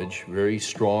College, very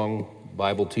strong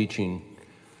Bible teaching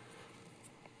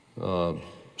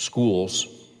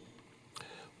schools,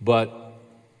 but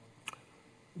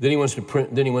then he went to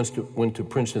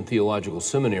Princeton Theological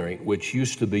Seminary, which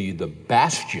used to be the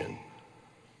bastion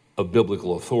of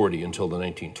biblical authority until the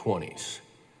 1920s.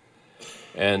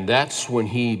 And that's when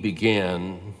he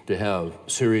began to have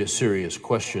serious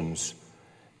questions,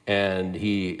 and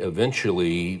he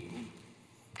eventually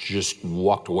just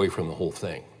walked away from the whole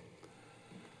thing.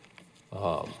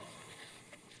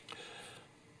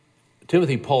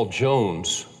 Timothy Paul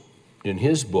Jones in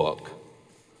his book,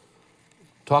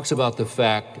 talks about the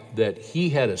fact that he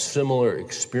had a similar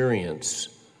experience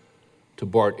to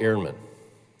Bart Ehrman.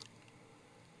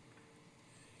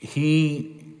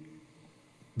 He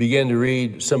began to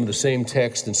read some of the same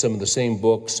text and some of the same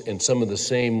books and some of the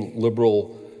same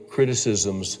liberal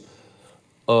criticisms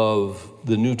of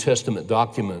the New Testament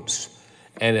documents,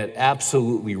 and it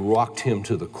absolutely rocked him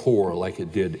to the core like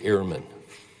it did Ehrman.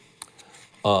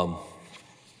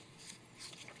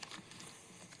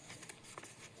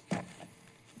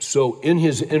 So in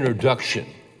his introduction,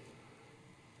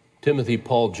 Timothy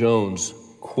Paul Jones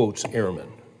quotes Ehrman.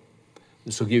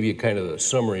 This will give you kind of a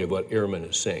summary of what Ehrman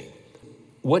is saying.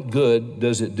 What good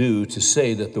does it do to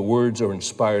say that the words are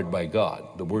inspired by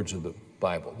God, the words of the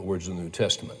Bible, the words of the New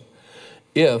Testament,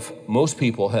 if most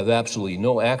people have absolutely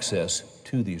no access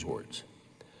to these words,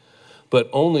 but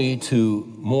only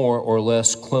to more or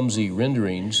less clumsy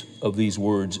renderings of these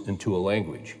words into a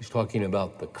language? He's talking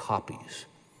about the copies.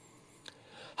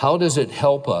 How does it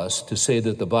help us to say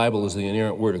that the Bible is the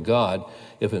inerrant word of God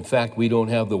if in fact we don't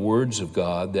have the words of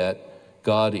God that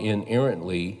God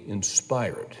inerrantly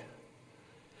inspired?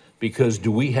 Because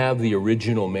do we have the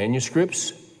original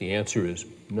manuscripts? The answer is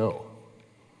no,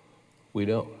 we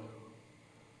don't.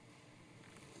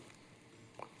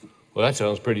 Well, that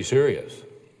sounds pretty serious.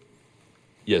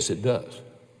 Yes, it does.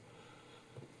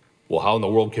 Well, how in the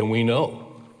world can we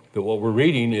know that what we're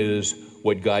reading is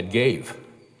what God gave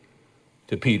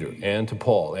to Peter and to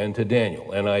Paul and to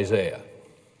Daniel and Isaiah?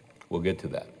 We'll get to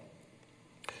that.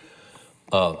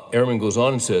 Ehrman goes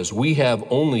on and says, we have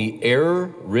only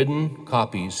error-ridden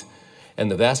copies, and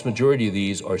the vast majority of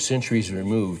these are centuries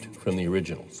removed from the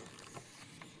originals.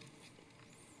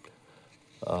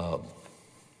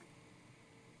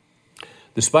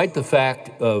 Despite the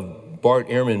fact of Bart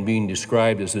Ehrman being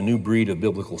described as a new breed of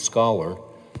biblical scholar,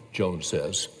 Jones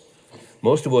says,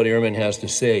 most of what Ehrman has to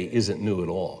say isn't new at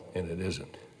all, and it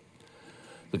isn't.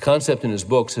 The concept in his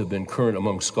books have been current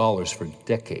among scholars for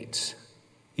decades,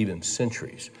 even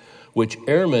centuries. Which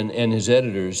Ehrman and his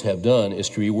editors have done is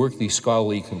to rework these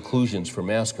scholarly conclusions for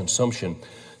mass consumption,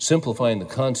 simplifying the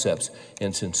concepts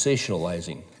and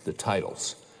sensationalizing the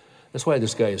titles. That's why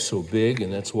this guy is so big,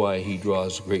 and that's why he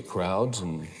draws great crowds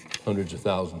and hundreds of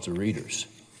thousands of readers.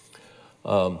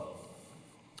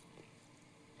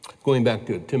 Going back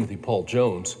to Timothy Paul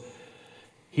Jones,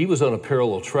 he was on a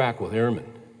parallel track with Ehrman.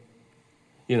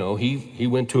 You know, he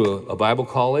went to a Bible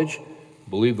college,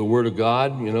 believed the Word of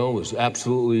God, was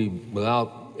absolutely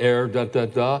without error,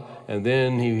 and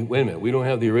then wait a minute, we don't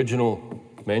have the original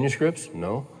manuscripts?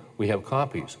 No, we have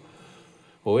copies.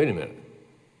 Well, wait a minute.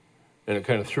 And it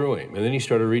kind of threw him. And then he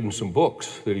started reading some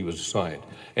books that he was assigned,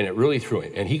 and it really threw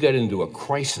him. And he got into a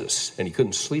crisis, and he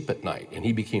couldn't sleep at night, and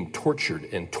he became tortured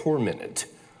and tormented.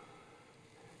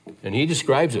 And he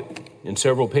describes it in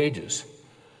several pages.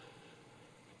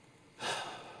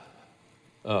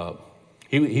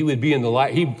 He would be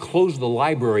he'd close the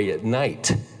library at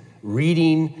night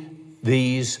reading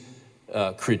these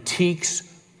critiques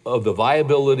of the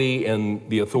viability and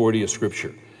the authority of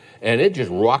Scripture. And it just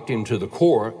rocked him to the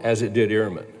core, as it did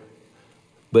Ehrman.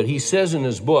 But he says in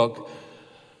his book,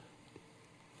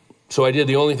 so I did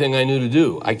the only thing I knew to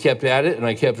do. I kept at it and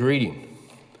I kept reading.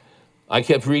 I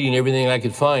kept reading everything I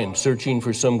could find, searching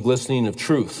for some glistening of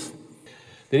truth.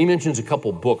 Then he mentions a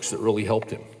couple books that really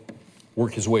helped him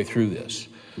work his way through this.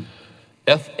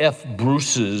 F.F.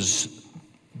 Bruce's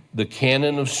The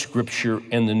Canon of Scripture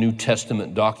and the New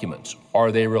Testament Documents.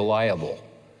 Are they reliable?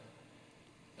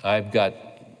 I've got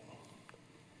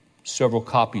several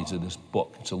copies of this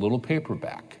book. It's a little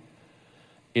paperback.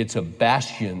 It's a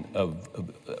bastion of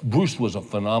Bruce was a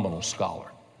phenomenal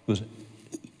scholar.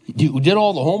 He did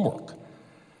all the homework.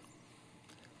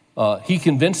 He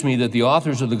convinced me that the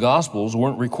authors of the Gospels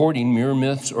weren't recording mere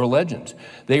myths or legends.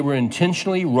 They were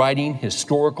intentionally writing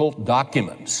historical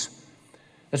documents.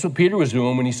 That's what Peter was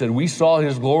doing when he said, we saw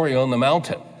his glory on the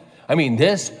mountain. I mean,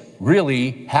 this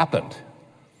really happened.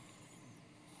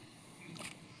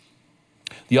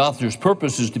 The author's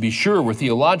purposes, to be sure, were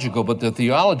theological, but the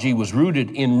theology was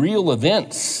rooted in real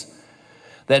events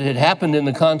that had happened in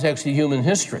the context of human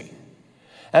history,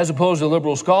 as opposed to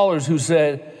liberal scholars who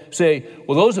say,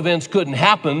 well, those events couldn't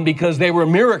happen because they were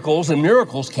miracles, and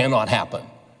miracles cannot happen.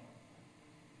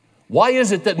 Why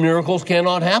is it that miracles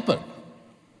cannot happen?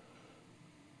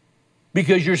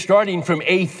 Because you're starting from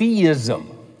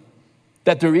atheism,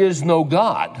 that there is no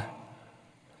God.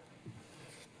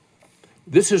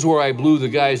 This is where I blew the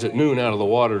guys at noon out of the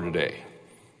water today.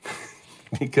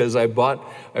 Because I brought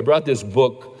this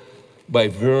book by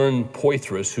Vern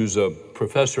Poythress, who's a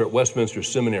professor at Westminster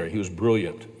Seminary. He was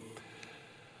brilliant.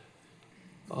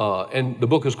 And the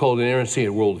book is called Inerrancy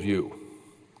and Worldview.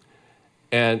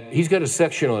 And he's got a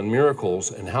section on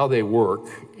miracles and how they work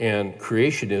and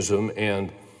creationism,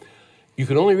 and you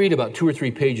can only read about 2 or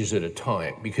 3 pages at a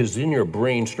time because then your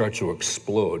brain starts to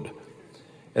explode.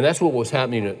 And that's what was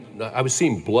happening. I was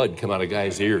seeing blood come out of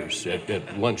guys' ears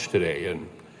at lunch today, and,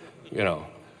 you know,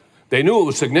 they knew it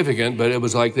was significant, but it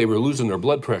was like they were losing their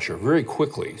blood pressure very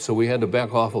quickly, so we had to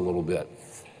back off a little bit.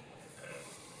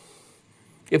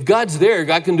 If God's there,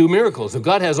 God can do miracles. If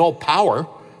God has all power,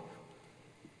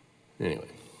 anyway.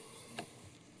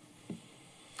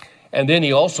 And then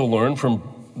he also learned from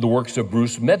the works of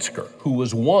Bruce Metzger, who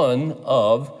was one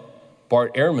of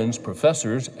Bart Ehrman's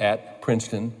professors at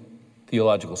Princeton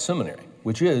Theological Seminary,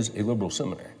 which is a liberal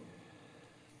seminary.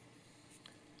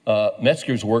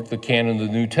 Metzger's work, The Canon of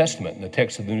the New Testament, and the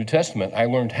text of the New Testament, I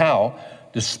learned how,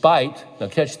 despite, now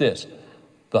catch this,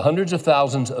 the hundreds of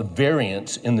thousands of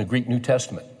variants in the Greek New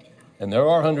Testament, and there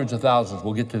are hundreds of thousands,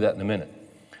 we'll get to that in a minute,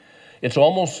 it's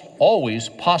almost always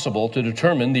possible to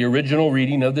determine the original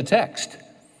reading of the text.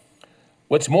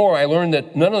 What's more, I learned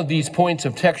that none of these points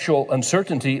of textual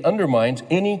uncertainty undermines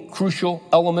any crucial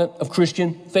element of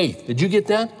Christian faith. Did you get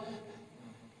that?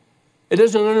 It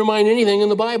doesn't undermine anything in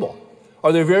the Bible.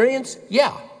 Are there variants?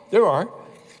 Yeah, there are.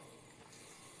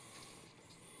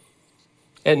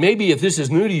 And maybe if this is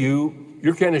new to you,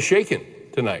 you're kind of shaken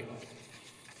tonight.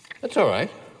 That's all right.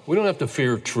 We don't have to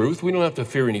fear truth. We don't have to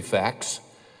fear any facts.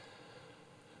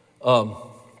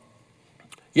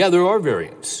 Yeah, there are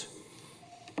variants.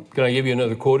 Can I give you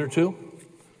another quote or two?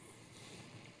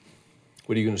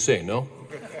 What are you going to say? No?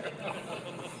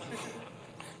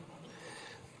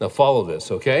 Now follow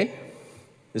this, okay?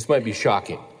 This might be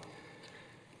shocking.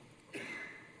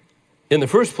 In the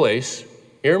first place,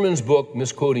 Ehrman's book,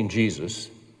 Misquoting Jesus,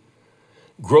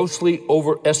 grossly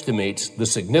overestimates the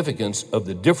significance of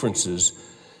the differences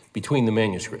between the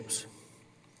manuscripts.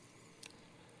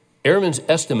 Ehrman's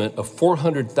estimate of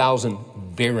 400,000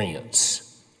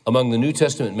 variants among the New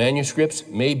Testament manuscripts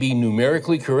may be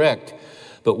numerically correct,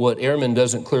 but what Ehrman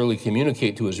doesn't clearly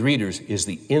communicate to his readers is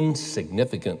the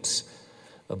insignificance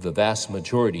of the vast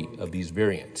majority of these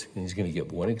variants. And he's going to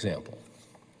give one example,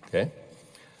 okay?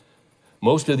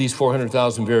 Most of these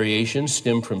 400,000 variations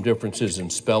stem from differences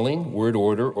in spelling, word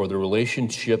order, or the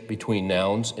relationship between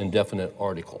nouns and definite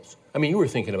articles. I mean, you were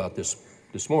thinking about this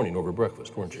morning over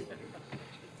breakfast, weren't you?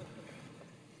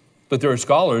 But there are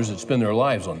scholars that spend their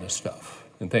lives on this stuff,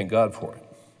 and thank God for it.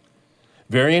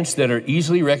 Variants that are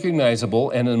easily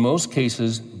recognizable and in most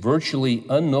cases virtually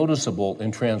unnoticeable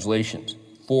in translations.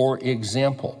 For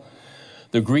example,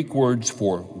 the Greek words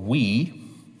for we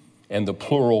and the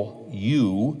plural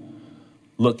you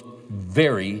look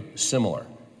very similar,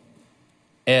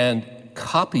 and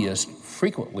copyists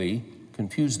frequently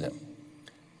confuse them.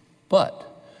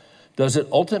 But does it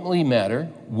ultimately matter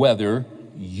whether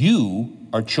you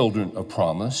are children of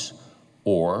promise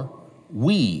or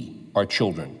we are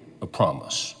children of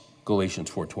promise?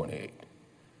 Galatians 4:28.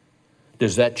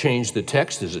 Does that change the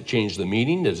text? Does it change the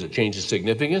meaning? Does it change the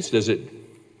significance? Does it?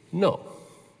 No.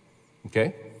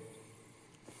 Okay?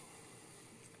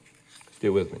 Stay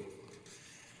with me.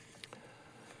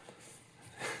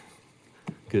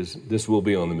 Because this will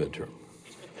be on the midterm.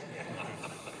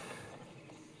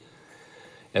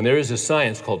 And there is a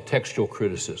science called textual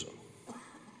criticism.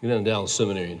 You go down to Dallas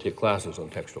Seminary and take classes on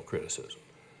textual criticism.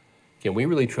 Can we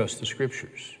really trust the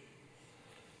scriptures?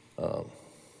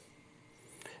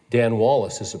 Dan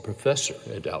Wallace is a professor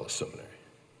at Dallas Seminary,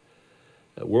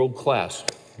 a world-class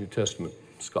New Testament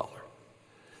scholar.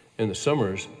 In the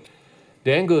summers,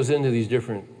 Dan goes into these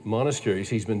different monasteries.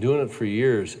 He's been doing it for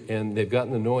years, and they've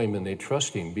gotten to know him and they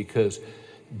trust him because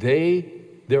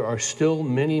there are still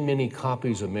many, many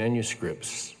copies of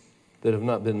manuscripts that have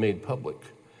not been made public.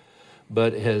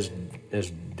 But as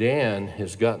Dan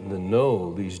has gotten to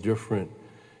know these different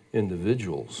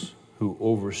individuals who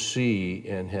oversee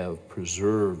and have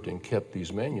preserved and kept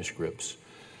these manuscripts,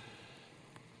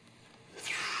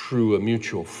 through a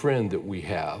mutual friend that we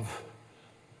have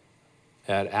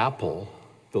at Apple,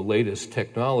 the latest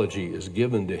technology is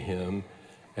given to him,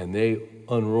 and they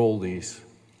unroll these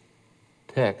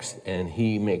texts, and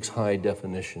he makes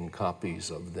high-definition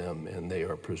copies of them, and they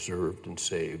are preserved and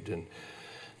saved. And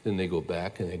then they go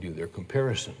back and they do their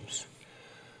comparisons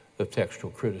of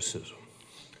textual criticism.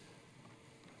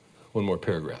 One more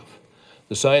paragraph.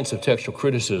 The science of textual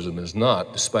criticism is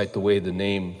not, despite the way the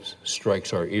name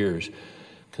strikes our ears,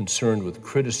 concerned with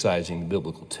criticizing the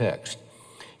biblical text.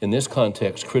 In this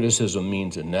context, criticism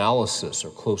means analysis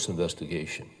or close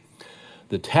investigation.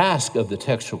 The task of the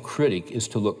textual critic is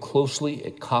to look closely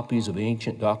at copies of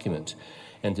ancient documents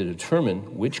and to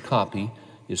determine which copy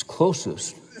is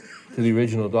closest to the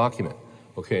original document.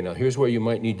 Okay, now here's where you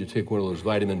might need to take one of those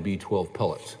vitamin B12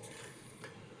 pellets.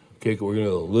 Okay, we're going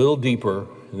to go a little deeper,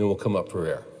 and then we'll come up for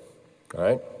air. All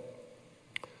right?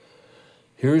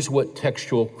 Here's what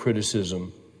textual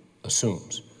criticism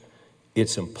assumes.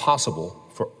 It's impossible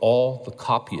for all the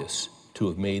copyists to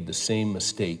have made the same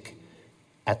mistake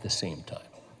at the same time.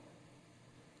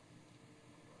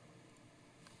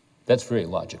 That's very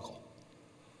logical.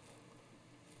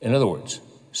 In other words,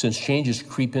 since changes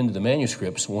creep into the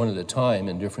manuscripts one at a time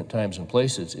in different times and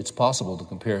places, it's possible to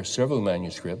compare several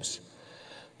manuscripts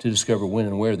to discover when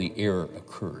and where the error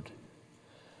occurred.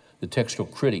 The textual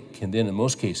critic can then, in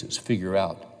most cases, figure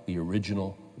out the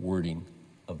original wording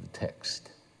of the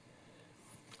text.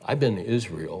 I've been to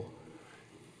Israel,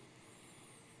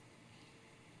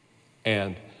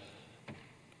 and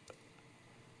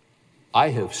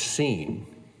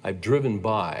I've driven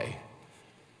by,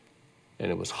 and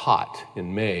it was hot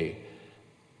in May,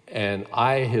 and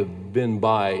I have been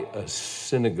by a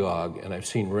synagogue, and I've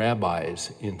seen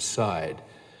rabbis inside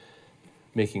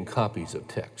making copies of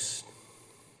texts.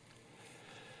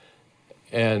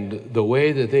 And the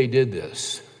way that they did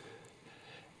this,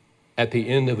 at the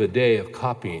end of a day of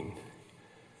copying,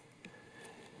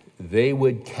 they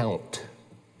would count.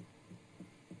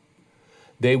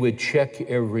 They would check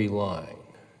every line.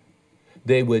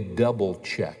 They would double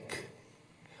check.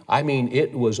 I mean,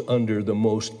 it was under the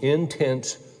most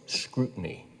intense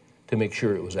scrutiny to make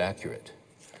sure it was accurate.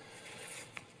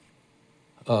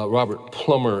 Robert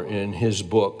Plummer, in his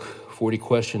book, 40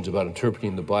 Questions About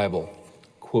Interpreting the Bible,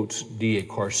 quotes D.A.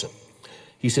 Carson.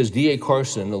 He says, D.A.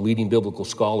 Carson, a leading biblical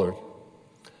scholar,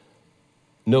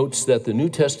 notes that the New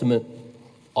Testament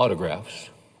autographs,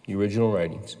 the original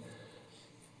writings,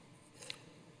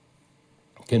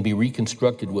 can be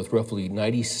reconstructed with roughly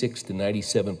 96 to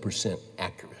 97%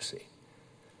 accuracy.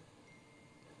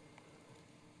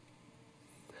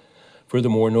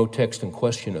 Furthermore, no text in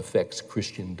question affects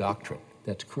Christian doctrine.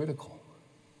 That's critical.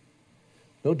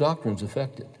 No doctrine's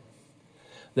affected.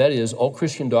 That is, all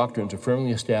Christian doctrines are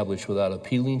firmly established without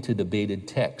appealing to debated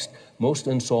text. Most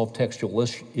unsolved textual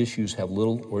issues have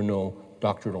little or no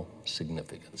doctrinal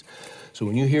significance. So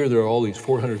when you hear there are all these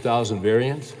 400,000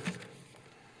 variants,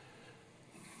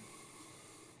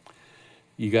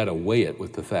 you got to weigh it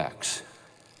with the facts.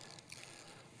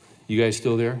 You guys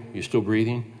still there? You still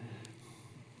breathing?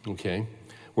 Okay.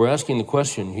 We're asking the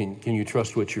question, can you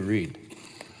trust what you read?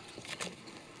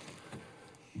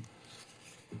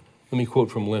 Let me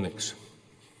quote from Lennox.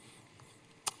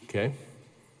 Okay?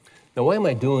 Now, why am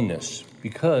I doing this?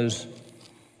 Because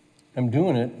I'm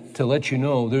doing it to let you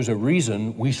know there's a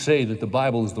reason we say that the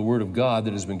Bible is the Word of God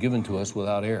that has been given to us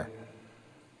without error.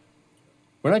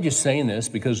 We're not just saying this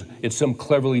because it's some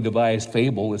cleverly devised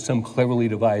fable, it's some cleverly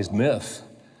devised myth.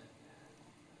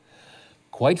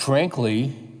 Quite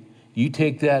frankly, you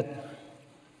take that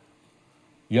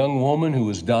young woman who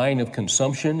was dying of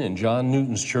consumption in John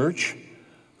Newton's church,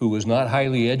 who was not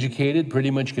highly educated, pretty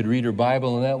much could read her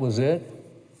Bible and that was it.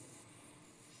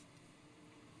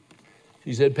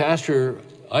 She said, Pastor,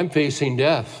 I'm facing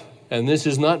death, and this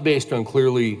is not based on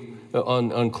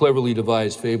cleverly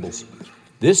devised fables.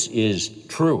 This is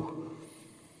true,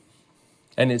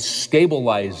 and it's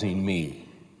stabilizing me,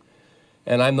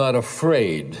 and I'm not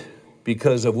afraid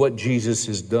because of what Jesus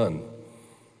has done.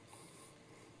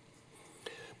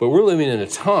 But we're living in a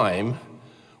time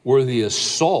where the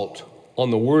assault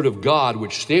on the Word of God,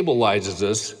 which stabilizes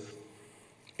us,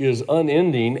 is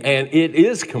unending, and it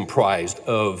is comprised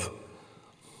of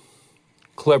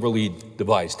cleverly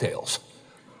devised tales.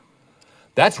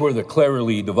 That's where the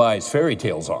cleverly devised fairy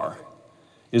tales are,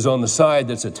 is on the side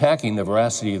that's attacking the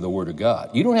veracity of the Word of God.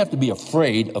 You don't have to be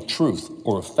afraid of truth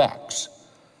or of facts.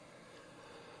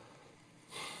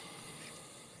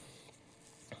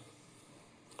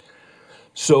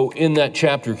 So in that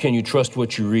chapter, can you trust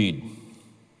what you read?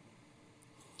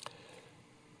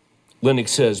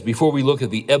 Lennox says, before we look at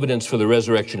the evidence for the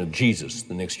resurrection of Jesus,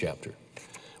 the next chapter,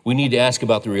 we need to ask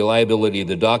about the reliability of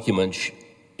the document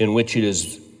in which it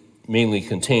is mainly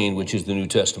contained, which is the New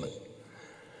Testament.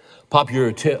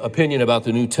 Popular opinion about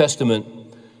the New Testament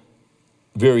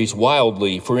varies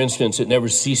wildly. For instance, it never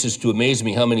ceases to amaze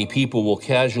me how many people will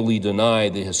casually deny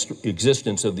the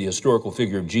existence of the historical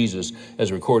figure of Jesus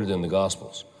as recorded in the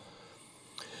Gospels.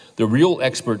 The real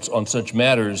experts on such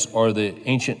matters are the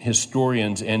ancient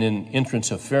historians, and in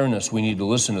interest of fairness, we need to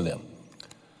listen to them.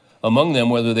 Among them,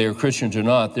 whether they are Christians or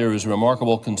not, there is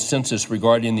remarkable consensus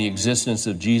regarding the existence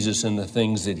of Jesus and the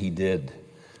things that he did.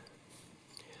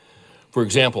 For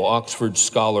example, Oxford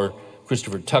scholar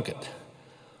Christopher Tuckett,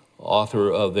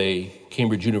 author of a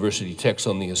Cambridge University text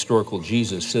on the historical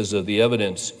Jesus, says of the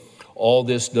evidence, All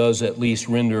this does at least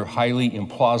render highly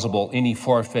implausible any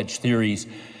far-fetched theories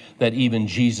that even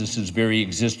Jesus' very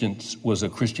existence was a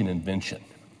Christian invention.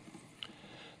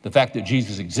 The fact that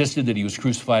Jesus existed, that he was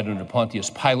crucified under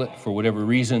Pontius Pilate for whatever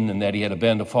reason, and that he had a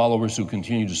band of followers who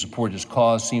continued to support his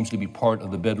cause seems to be part of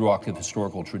the bedrock of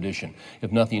historical tradition.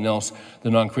 If nothing else,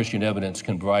 the non-Christian evidence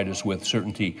can provide us with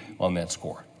certainty on that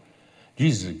score.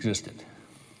 Jesus existed.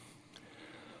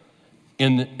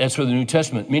 As for the New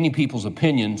Testament, many people's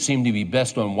opinions seem to be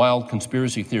based on wild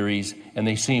conspiracy theories, and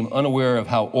they seem unaware of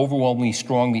how overwhelmingly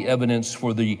strong the evidence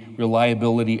for the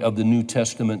reliability of the New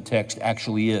Testament text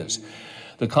actually is.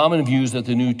 The common view is that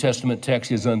the New Testament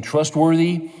text is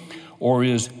untrustworthy or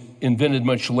is invented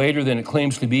much later than it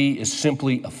claims to be is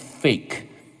simply a fake.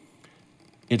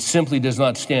 It simply does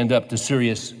not stand up to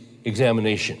serious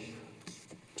examination.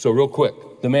 So real quick,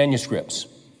 the manuscripts.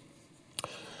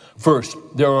 First,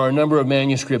 there are a number of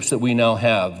manuscripts that we now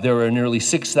have. There are nearly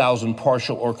 6,000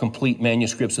 partial or complete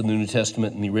manuscripts of the New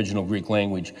Testament in the original Greek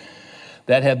language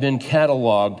that have been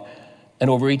cataloged, and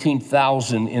over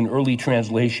 18,000 in early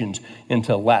translations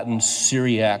into Latin,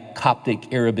 Syriac,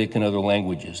 Coptic, Arabic, and other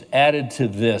languages. Added to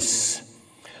this,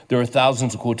 there are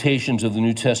thousands of quotations of the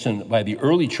New Testament by the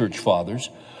early church fathers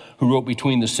who wrote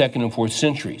between the 2nd and 4th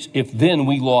centuries. If then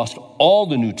we lost all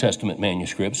the New Testament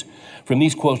manuscripts, from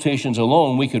these quotations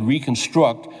alone, we could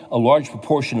reconstruct a large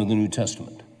proportion of the New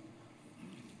Testament.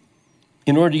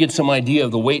 In order to get some idea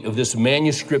of the weight of this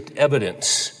manuscript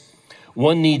evidence,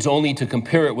 one needs only to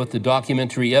compare it with the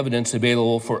documentary evidence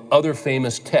available for other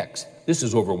famous texts. This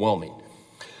is overwhelming.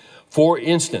 For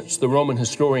instance, the Roman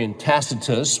historian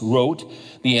Tacitus wrote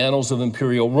the Annals of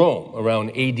Imperial Rome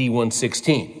around AD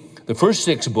 116. The first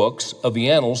 6 books of the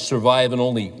Annals survive in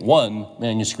only one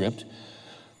manuscript,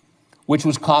 which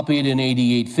was copied in AD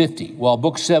 850. While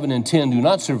books 7 and 10 do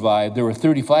not survive, there are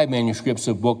 35 manuscripts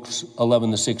of books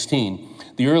 11 to 16,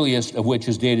 the earliest of which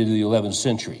is dated to the 11th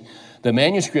century. The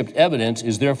manuscript evidence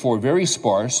is therefore very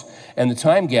sparse, and the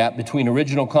time gap between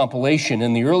original compilation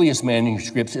and the earliest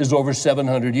manuscripts is over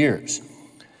 700 years.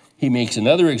 He makes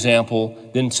another example,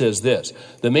 then says this: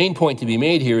 the main point to be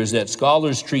made here is that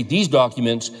scholars treat these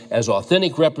documents as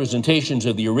authentic representations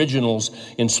of the originals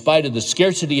in spite of the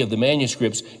scarcity of the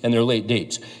manuscripts and their late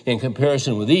dates. In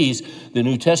comparison with these, the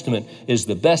New Testament is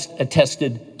the best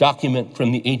attested document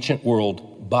from the ancient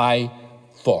world by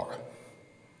far.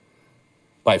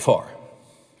 By far.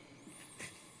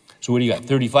 So what do you got?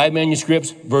 35 manuscripts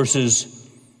versus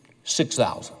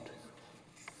 6,000.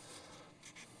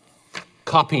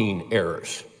 Copying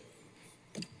errors.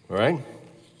 All right?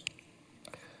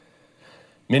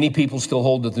 Many people still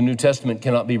hold that the New Testament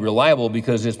cannot be reliable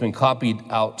because it's been copied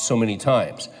out so many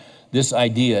times. This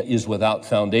idea is without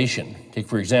foundation. Take,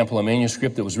 for example, a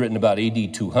manuscript that was written about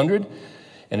AD 200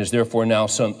 and is therefore now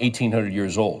some 1,800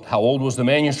 years old. How old was the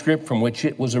manuscript from which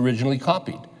it was originally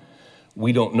copied?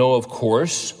 We don't know, of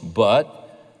course,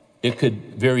 but it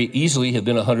could very easily have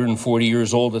been 140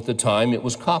 years old at the time it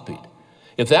was copied.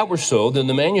 If that were so, then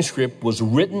the manuscript was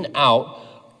written out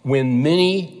when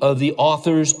many of the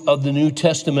authors of the New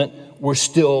Testament were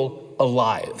still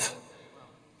alive.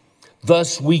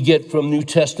 Thus, we get from New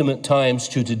Testament times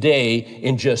to today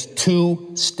in just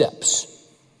 2 steps.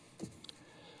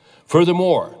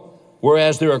 Furthermore,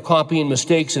 whereas there are copying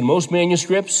mistakes in most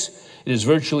manuscripts, it is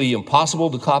virtually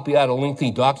impossible to copy out a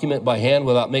lengthy document by hand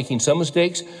without making some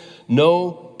mistakes.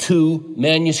 No 2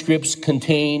 manuscripts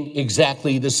contain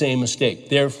exactly the same mistake.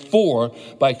 Therefore,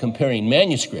 by comparing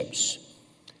manuscripts,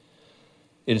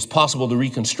 it is possible to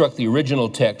reconstruct the original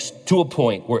text to a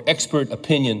point where expert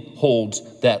opinion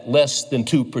holds that less than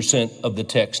 2% of the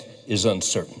text is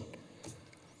uncertain,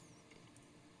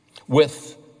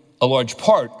 with a large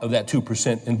part of that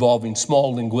 2% involving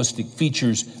small linguistic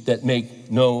features that make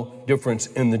no difference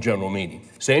in the general meaning.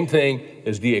 Same thing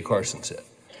as D.A. Carson said.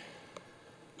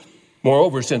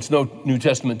 Moreover, since no New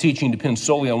Testament teaching depends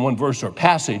solely on one verse or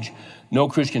passage, no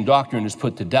Christian doctrine is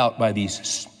put to doubt by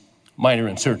these minor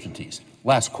uncertainties.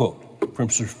 Last quote from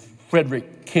Sir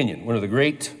Frederick Kenyon, one of the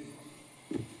great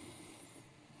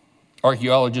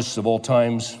archaeologists of all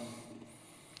times,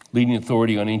 leading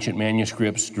authority on ancient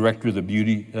manuscripts, director of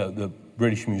the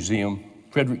British Museum.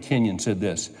 Frederick Kenyon said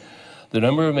this: the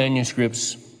number of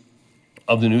manuscripts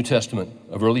of the New Testament,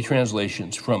 of early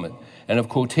translations from it, and of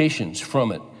quotations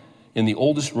from it in the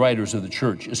oldest writers of the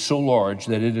church is so large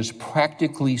that it is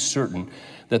practically certain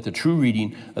that the true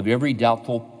reading of every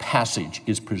doubtful passage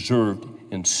is preserved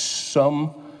in some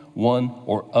one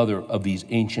or other of these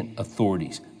ancient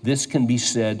authorities. This can be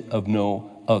said of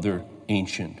no other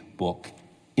ancient book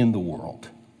in the world.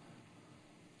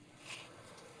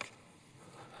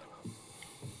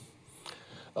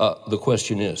 The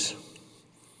question is,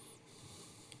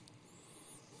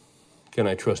 Can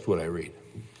I trust what I read?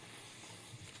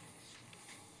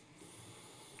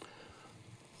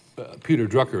 Peter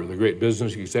Drucker, the great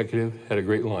business executive, had a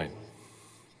great line.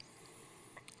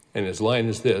 And his line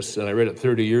is this, and I read it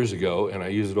 30 years ago, and I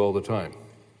use it all the time.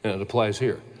 And it applies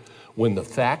here. When the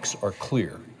facts are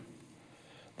clear,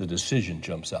 the decision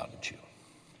jumps out at you.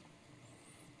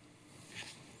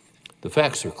 The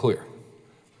facts are clear.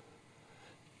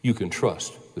 You can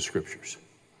trust the Scriptures.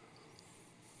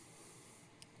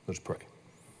 Let's pray.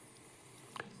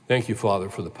 Thank you, Father,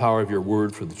 for the power of your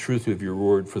word, for the truth of your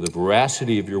word, for the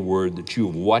veracity of your word, that you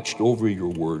have watched over your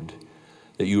word,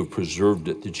 that you have preserved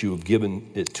it, that you have given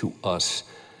it to us.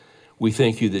 We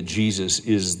thank you that Jesus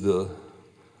is the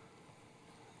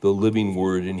living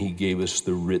word, and he gave us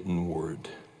the written word,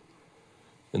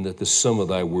 and that the sum of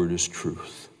thy word is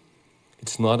truth.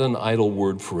 It's not an idle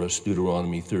word for us,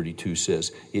 Deuteronomy 32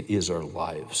 says. It is our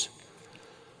lives.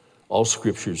 All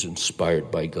Scripture is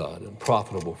inspired by God and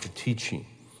profitable for teaching,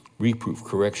 reproof,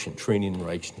 correction, training in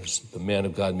righteousness, that the man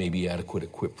of God may be adequate,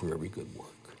 equipped for every good work.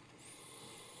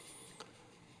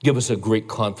 Give us a great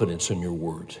confidence in your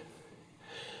word.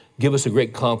 Give us a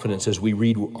great confidence as we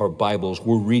read our Bibles.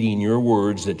 We're reading your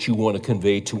words that you want to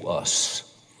convey to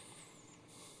us.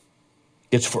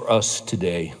 It's for us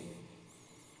today.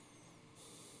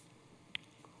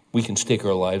 We can stake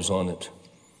our lives on it.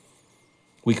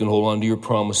 We can hold on to your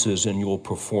promises, and you'll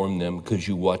perform them because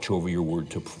you watch over your word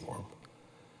to perform.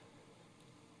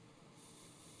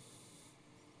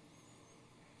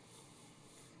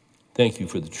 Thank you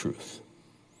for the truth.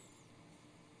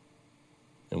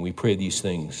 And we pray these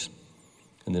things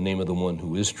in the name of the one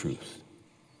who is truth,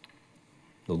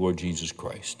 the Lord Jesus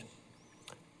Christ.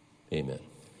 Amen.